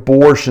 the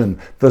abortion,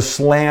 the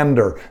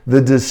slander,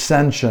 the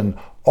dissension,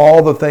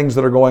 all the things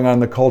that are going on in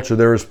the culture.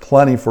 There is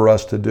plenty for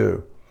us to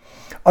do.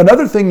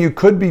 Another thing you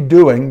could be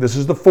doing, this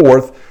is the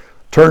fourth,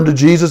 turn to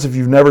Jesus if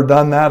you've never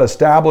done that.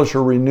 Establish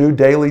or renew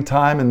daily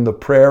time in the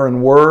prayer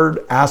and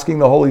word, asking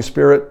the Holy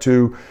Spirit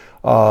to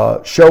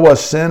show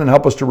us sin and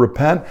help us to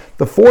repent.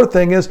 The fourth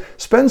thing is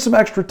spend some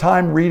extra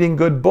time reading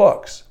good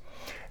books.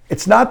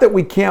 It's not that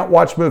we can't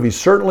watch movies.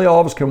 Certainly all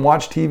of us can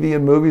watch TV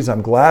and movies.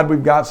 I'm glad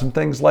we've got some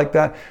things like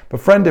that. But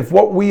friend, if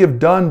what we have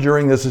done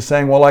during this is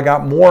saying, well, I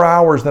got more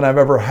hours than I've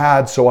ever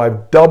had, so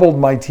I've doubled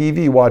my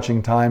TV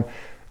watching time,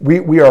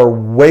 we are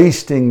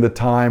wasting the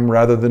time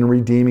rather than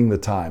redeeming the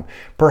time.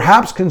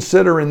 Perhaps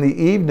consider in the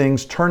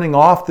evenings turning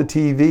off the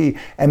TV,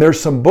 and there's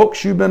some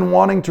books you've been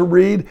wanting to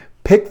read,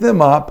 pick them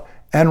up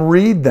and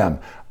read them.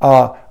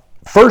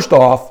 First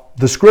off,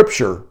 the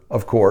scripture,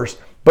 of course,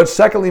 but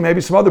secondly,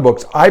 maybe some other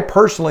books. I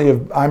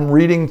personally I'm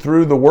reading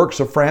through the works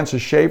of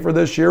Francis Schaeffer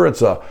this year.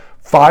 It's a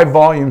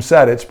 5-volume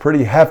set. It's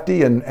pretty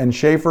hefty, and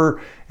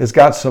Schaeffer has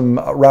got some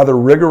rather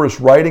rigorous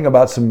writing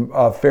about some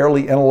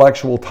fairly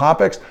intellectual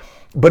topics.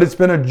 But it's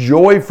been a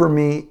joy for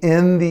me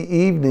in the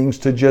evenings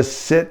to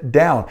just sit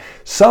down.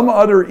 Some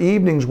other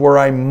evenings where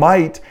I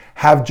might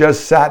have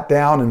just sat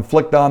down and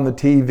flicked on the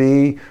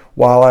TV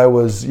while I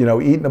was,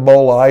 eating a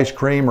bowl of ice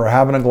cream or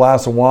having a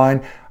glass of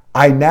wine,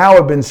 I now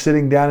have been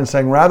sitting down and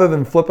saying, rather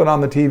than flipping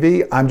on the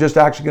TV, I'm just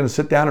actually going to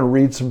sit down and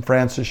read some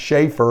Francis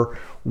Schaeffer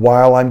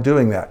while I'm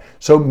doing that.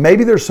 So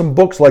maybe there's some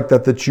books like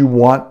that you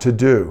want to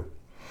do.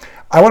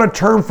 I want to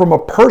turn from a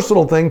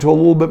personal thing to a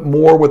little bit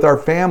more with our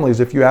families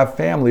if you have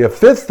family. A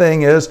fifth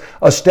thing is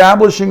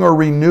establishing or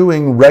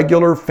renewing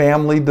regular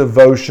family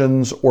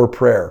devotions or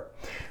prayer.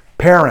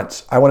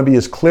 Parents, I want to be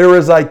as clear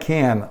as I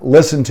can.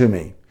 Listen to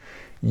me.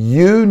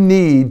 You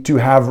need to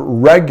have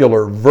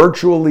regular,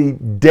 virtually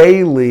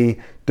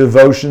daily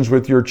devotions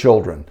with your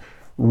children.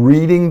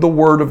 Reading the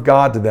Word of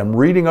God to them,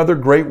 reading other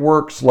great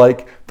works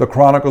like the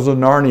Chronicles of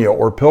Narnia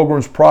or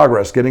Pilgrim's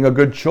Progress, getting a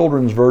good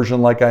children's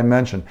version like I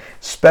mentioned,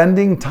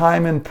 spending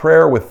time in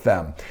prayer with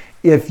them.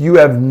 If you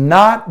have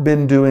not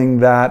been doing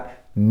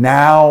that,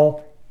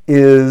 now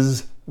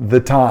is the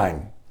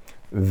time.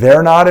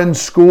 They're not in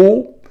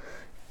school.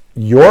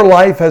 Your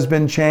life has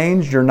been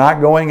changed. You're not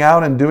going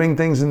out and doing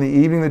things in the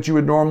evening that you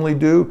would normally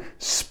do.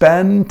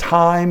 Spend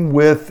time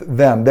with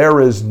them.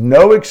 There is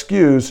no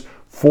excuse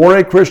for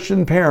a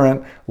Christian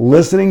parent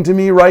listening to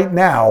me right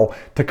now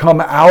to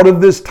come out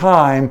of this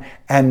time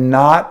and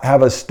not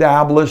have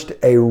established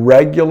a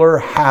regular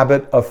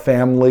habit of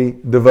family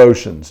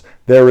devotions.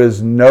 There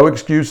is no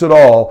excuse at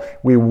all.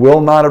 We will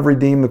not have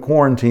redeemed the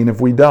quarantine if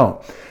we don't.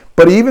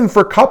 But even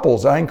for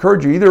couples, I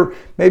encourage you, either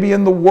maybe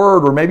in the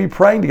Word or maybe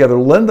praying together.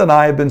 Linda and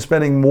I have been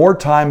spending more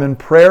time in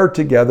prayer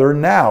together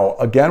now.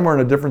 Again, we're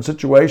in a different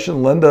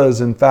situation. Linda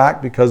is, in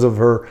fact, because of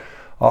her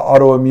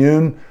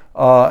autoimmune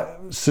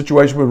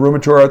situation with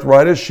rheumatoid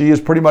arthritis, she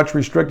is pretty much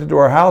restricted to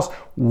our house.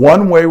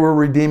 One way we're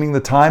redeeming the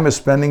time is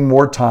spending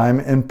more time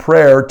in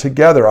prayer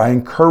together. I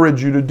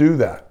encourage you to do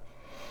that.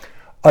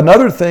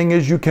 Another thing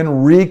is you can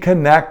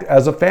reconnect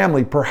as a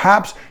family.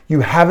 Perhaps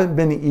you haven't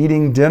been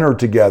eating dinner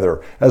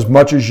together as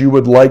much as you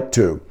would like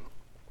to.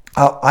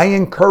 I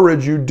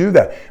encourage you to do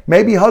that.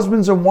 Maybe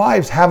husbands and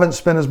wives haven't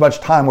spent as much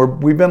time.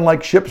 We've been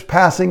like ships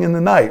passing in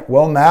the night.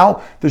 Well,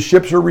 now the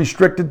ships are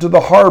restricted to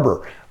the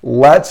harbor.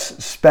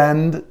 Let's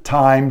spend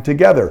time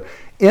together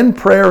in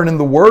prayer and in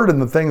the Word and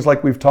the things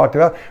like we've talked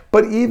about,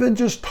 but even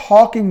just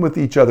talking with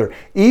each other.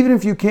 Even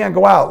if you can't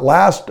go out.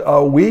 Last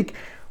week,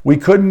 we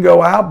couldn't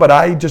go out, but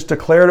I just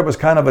declared it was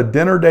kind of a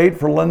dinner date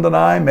for Linda and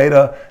I, made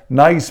a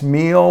nice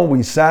meal.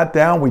 We sat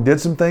down, we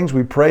did some things,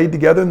 we prayed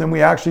together, and then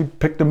we actually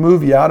picked a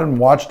movie out and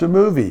watched a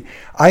movie.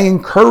 I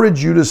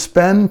encourage you to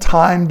spend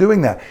time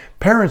doing that.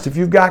 Parents, if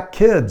you've got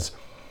kids,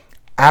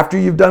 after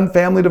you've done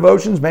family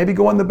devotions, maybe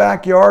go in the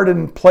backyard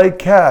and play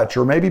catch,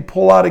 or maybe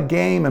pull out a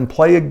game and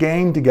play a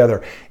game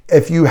together.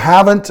 If you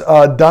haven't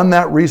done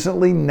that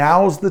recently,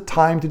 now's the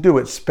time to do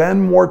it.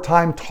 Spend more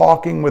time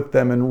talking with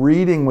them and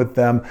reading with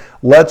them.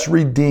 Let's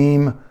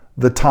redeem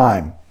the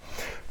time.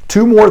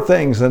 Two more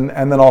things, and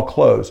then I'll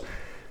close.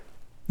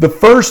 The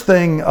first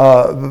thing,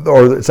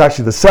 or it's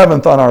actually the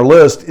seventh on our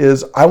list,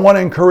 is I want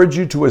to encourage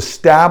you to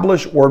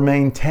establish or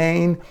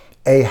maintain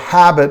a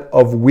habit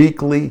of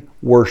weekly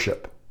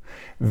worship.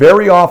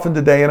 Very often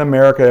today in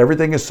America,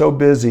 everything is so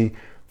busy,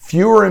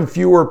 fewer and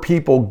fewer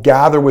people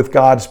gather with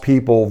God's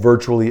people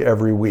virtually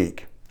every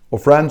week. Well,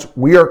 friends,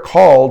 we are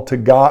called to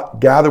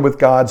gather with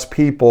God's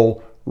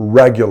people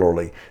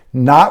regularly.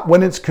 Not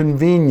when it's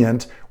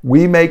convenient.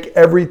 We make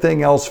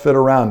everything else fit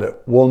around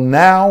it. Well,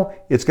 now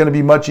it's going to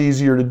be much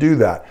easier to do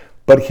that.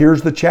 But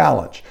here's the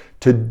challenge.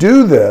 To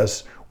do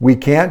this, we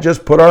can't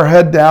just put our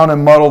head down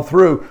and muddle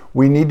through.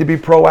 We need to be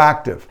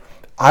proactive.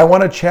 I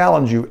want to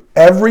challenge you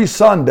every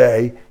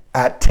Sunday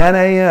at 10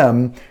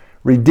 a.m.,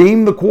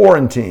 redeem the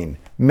quarantine.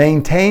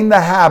 Maintain the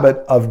habit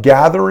of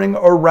gathering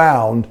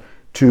around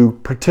to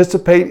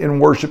participate in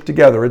worship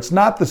together. It's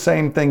not the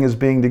same thing as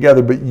being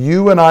together, but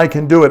you and I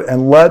can do it,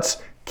 and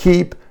let's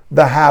keep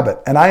the habit.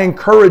 And I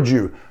encourage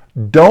you,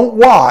 don't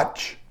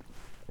watch,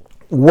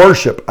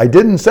 worship. I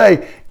didn't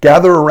say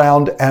gather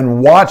around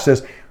and watch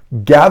this.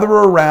 Gather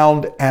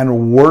around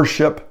and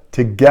worship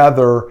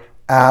together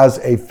as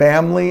a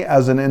family,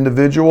 as an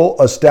individual.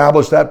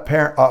 Establish that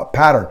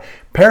pattern.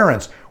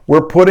 Parents,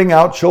 we're putting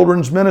out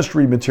children's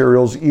ministry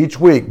materials each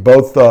week,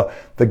 both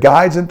the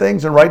guides and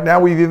things, and right now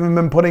we've even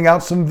been putting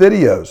out some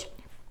videos.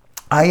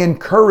 I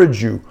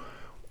encourage you,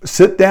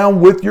 sit down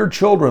with your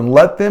children,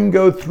 let them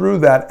go through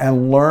that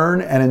and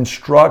learn and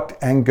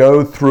instruct and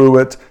go through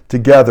it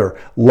together.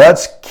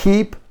 Let's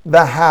keep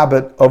the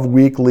habit of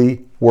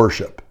weekly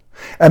worship.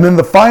 And then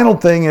the final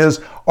thing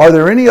is, are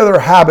there any other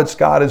habits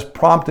God is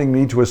prompting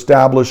me to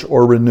establish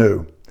or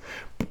renew?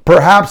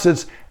 Perhaps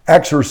it's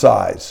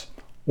exercise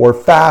or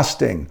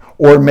fasting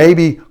or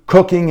maybe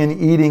cooking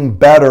and eating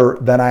better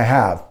than I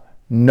have.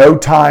 No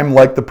time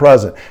like the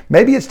present.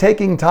 Maybe it's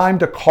taking time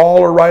to call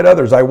or write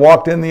others. I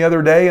walked in the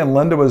other day and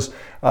Linda was,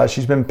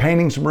 she's been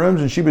painting some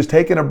rooms and she was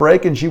taking a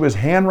break and she was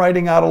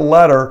handwriting out a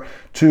letter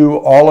to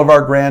all of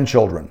our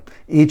grandchildren,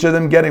 each of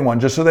them getting one,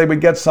 just so they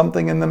would get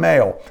something in the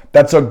mail.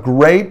 That's a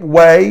great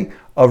way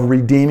of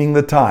redeeming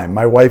the time.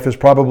 My wife is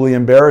probably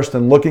embarrassed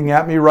and looking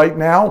at me right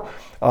now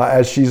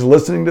as she's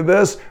listening to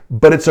this,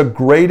 but it's a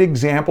great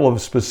example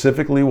of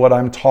specifically what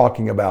I'm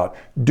talking about.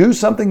 Do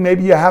something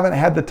maybe you haven't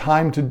had the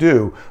time to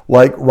do,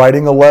 like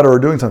writing a letter or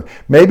doing something.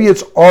 Maybe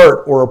it's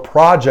art or a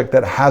project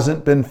that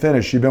hasn't been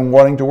finished, you've been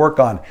wanting to work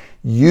on.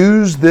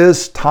 Use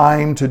this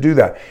time to do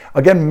that.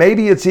 Again,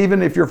 maybe it's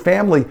even if your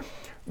family,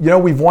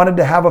 we've wanted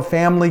to have a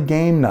family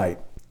game night.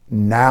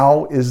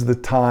 Now is the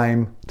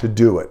time to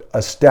do it.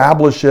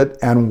 Establish it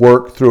and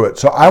work through it.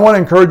 So I want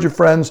to encourage you,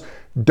 friends,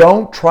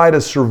 don't try to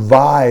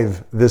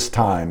survive this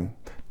time.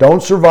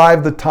 Don't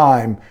survive the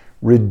time.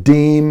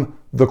 Redeem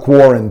the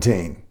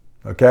quarantine.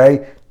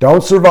 Okay?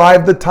 Don't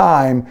survive the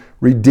time.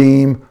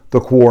 Redeem the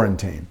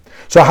quarantine.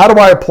 So how do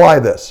I apply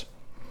this?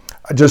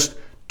 Just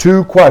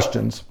 2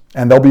 questions,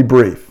 and they'll be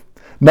brief.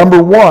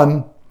 Number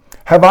 1,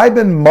 have I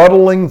been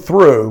muddling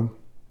through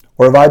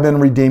or have I been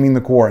redeeming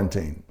the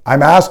quarantine?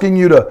 I'm asking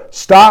you to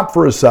stop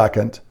for a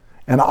second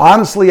and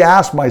honestly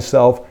ask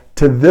myself,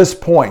 to this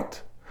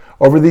point,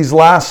 over these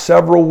last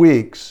several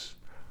weeks,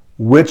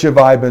 which have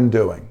I been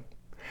doing?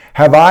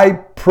 Have I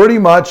pretty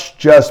much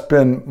just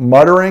been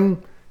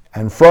muttering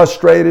and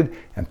frustrated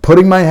and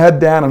putting my head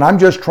down and I'm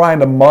just trying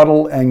to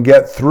muddle and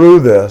get through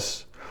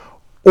this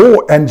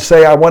and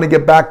say I want to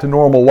get back to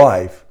normal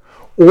life?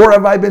 Or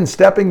have I been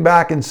stepping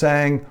back and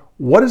saying,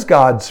 what is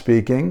God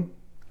speaking?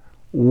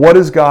 What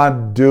is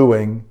God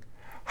doing?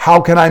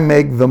 How can I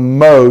make the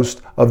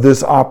most of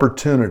this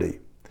opportunity?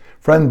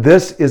 Friend,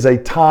 this is a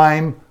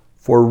time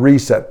for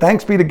reset.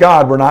 Thanks be to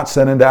God, we're not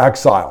sent into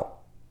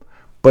exile.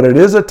 But it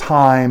is a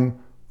time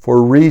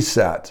for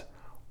reset.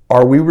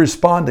 Are we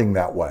responding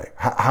that way?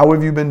 How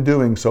have you been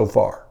doing so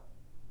far?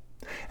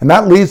 And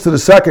that leads to the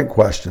second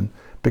question,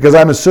 because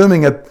I'm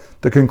assuming at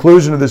the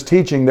conclusion of this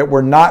teaching that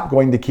we're not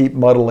going to keep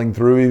muddling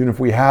through, even if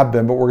we have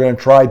been, but we're going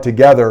to try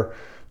together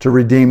to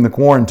redeem the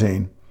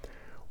quarantine.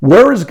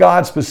 Where is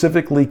God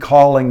specifically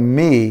calling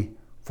me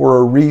for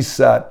a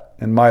reset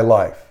in my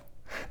life?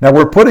 Now,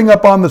 we're putting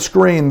up on the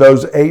screen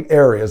those 8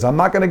 areas. I'm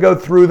not going to go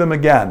through them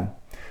again.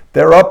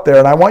 They're up there,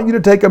 and I want you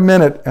to take a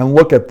minute and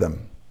look at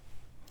them.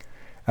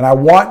 And I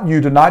want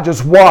you to not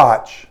just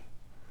watch,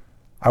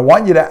 I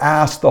want you to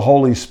ask the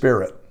Holy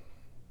Spirit,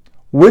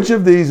 which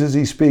of these is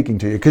He speaking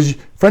to you? Because,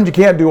 friends, you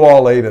can't do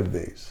all 8 of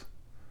these.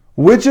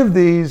 Which of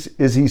these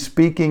is He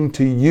speaking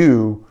to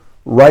you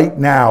right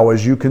now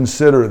as you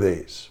consider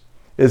these?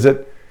 Is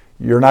it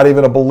you're not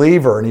even a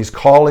believer and He's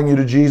calling you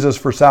to Jesus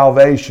for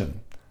salvation?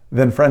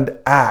 Then, friend,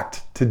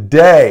 act.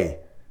 Today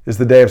is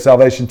the day of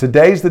salvation.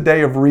 Today's the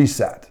day of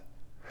reset.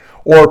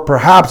 Or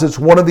perhaps it's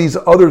one of these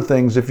other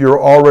things if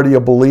you're already a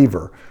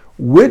believer.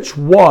 Which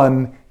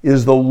one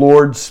is the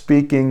Lord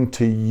speaking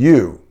to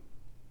you?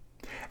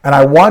 And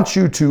I want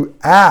you to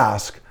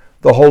ask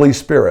the Holy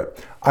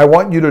Spirit. I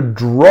want you to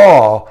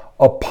draw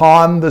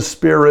upon the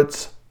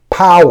Spirit's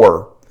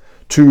power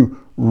to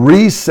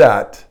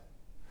reset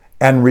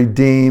and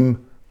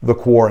redeem the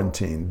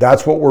quarantine.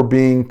 That's what we're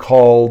being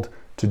called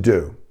to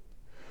do.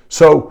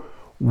 So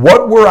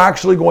what we're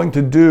actually going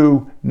to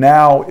do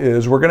now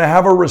is we're going to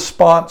have a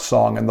response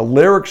song, and the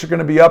lyrics are going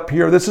to be up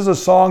here. This is a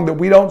song that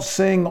we don't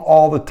sing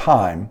all the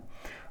time,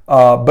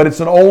 but it's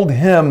an old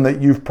hymn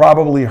that you've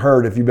probably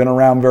heard if you've been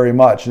around very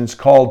much. And it's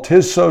called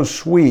 "'Tis So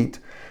Sweet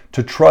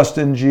to Trust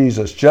in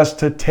Jesus," just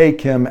to take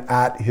him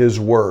at his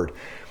word.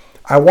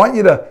 I want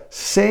you to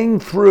sing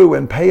through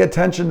and pay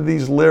attention to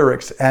these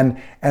lyrics and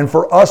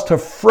for us to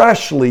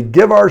freshly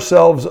give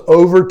ourselves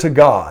over to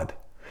God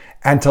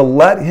and to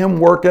let him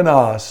work in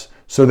us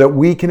so that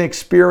we can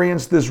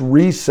experience this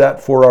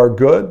reset for our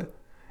good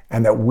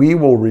and that we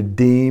will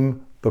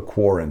redeem the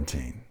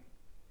quarantine.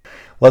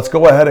 Let's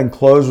go ahead and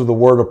close with a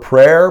word of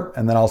prayer,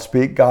 and then I'll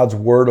speak God's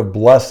word of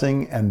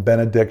blessing and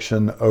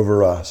benediction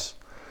over us.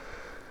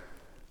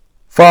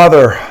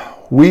 Father,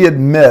 we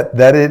admit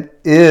that it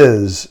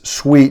is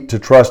sweet to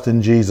trust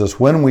in Jesus.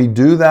 When we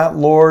do that,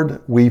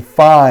 Lord, we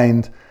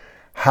find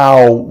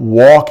how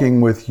walking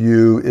with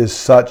you is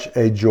such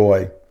a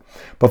joy.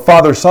 But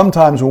Father,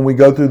 sometimes when we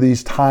go through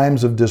these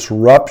times of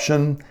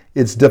disruption,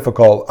 it's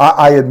difficult.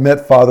 I admit,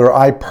 Father,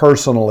 I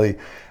personally,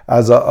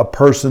 as a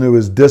person who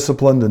is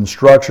disciplined and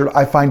structured,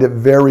 I find it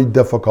very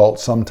difficult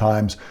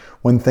sometimes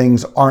when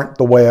things aren't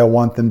the way I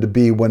want them to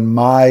be, when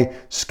my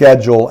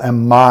schedule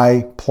and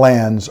my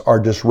plans are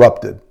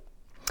disrupted.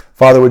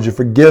 Father, would you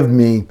forgive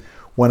me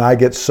when I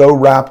get so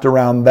wrapped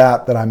around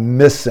that I'm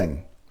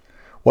missing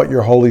what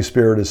your Holy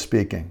Spirit is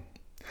speaking.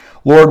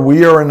 Lord,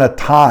 we are in a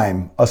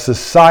time, a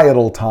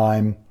societal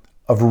time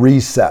of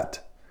reset.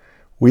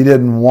 We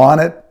didn't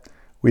want it.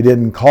 We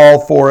didn't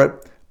call for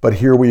it, but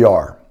here we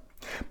are.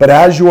 But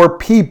as your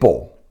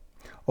people,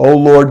 O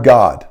Lord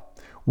God,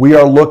 we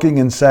are looking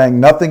and saying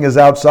nothing is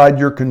outside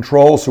your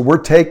control, so we're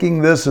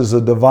taking this as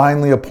a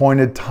divinely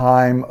appointed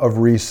time of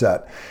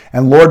reset.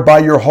 And Lord, by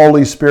your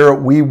Holy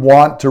Spirit, we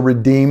want to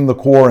redeem the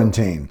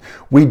quarantine.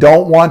 We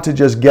don't want to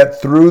just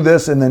get through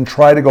this and then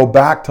try to go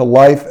back to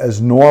life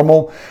as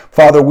normal.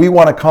 Father, we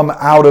want to come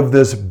out of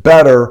this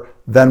better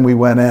than we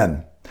went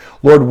in.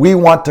 Lord, we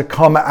want to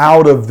come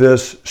out of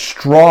this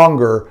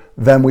stronger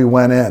than we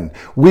went in.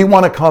 We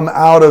want to come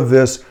out of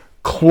this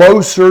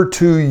closer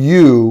to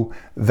you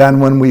than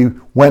when we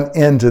went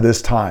into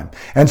this time.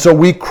 And so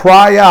we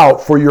cry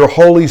out for your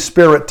Holy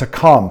Spirit to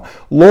come.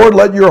 Lord,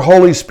 let your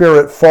Holy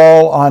Spirit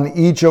fall on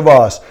each of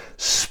us.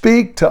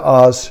 Speak to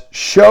us,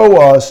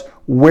 show us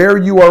where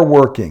you are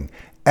working.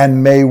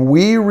 And may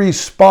we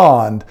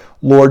respond,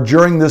 Lord,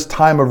 during this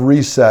time of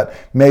reset.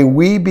 May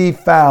we be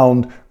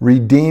found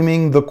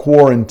redeeming the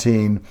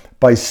quarantine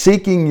by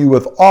seeking you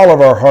with all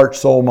of our heart,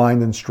 soul,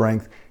 mind, and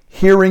strength,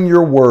 hearing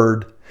your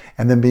word,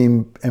 and then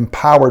being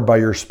empowered by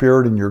your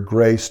Spirit and your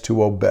grace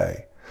to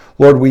obey.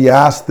 Lord, we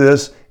ask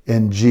this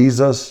in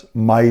Jesus'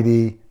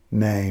 mighty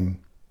name.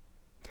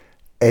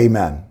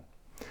 Amen.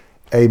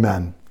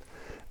 Amen.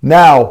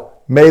 Now,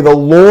 may the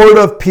Lord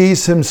of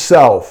peace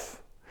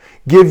himself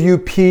give you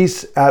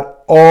peace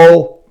at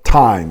all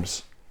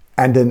times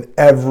and in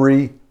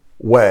every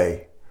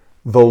way.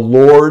 The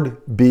Lord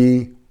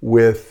be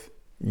with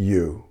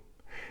you.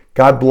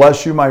 God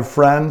bless you, my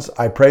friends.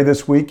 I pray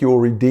this week you will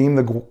redeem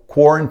the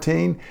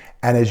quarantine.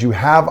 And as you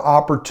have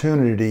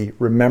opportunity,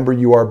 remember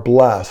you are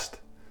blessed.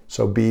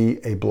 So be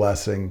a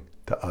blessing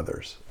to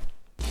others.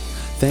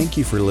 Thank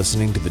you for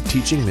listening to the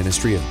teaching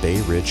ministry of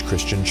Bay Ridge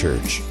Christian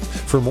Church.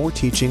 For more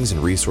teachings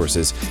and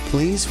resources,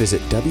 please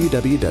visit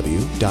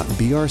www.brcc.church.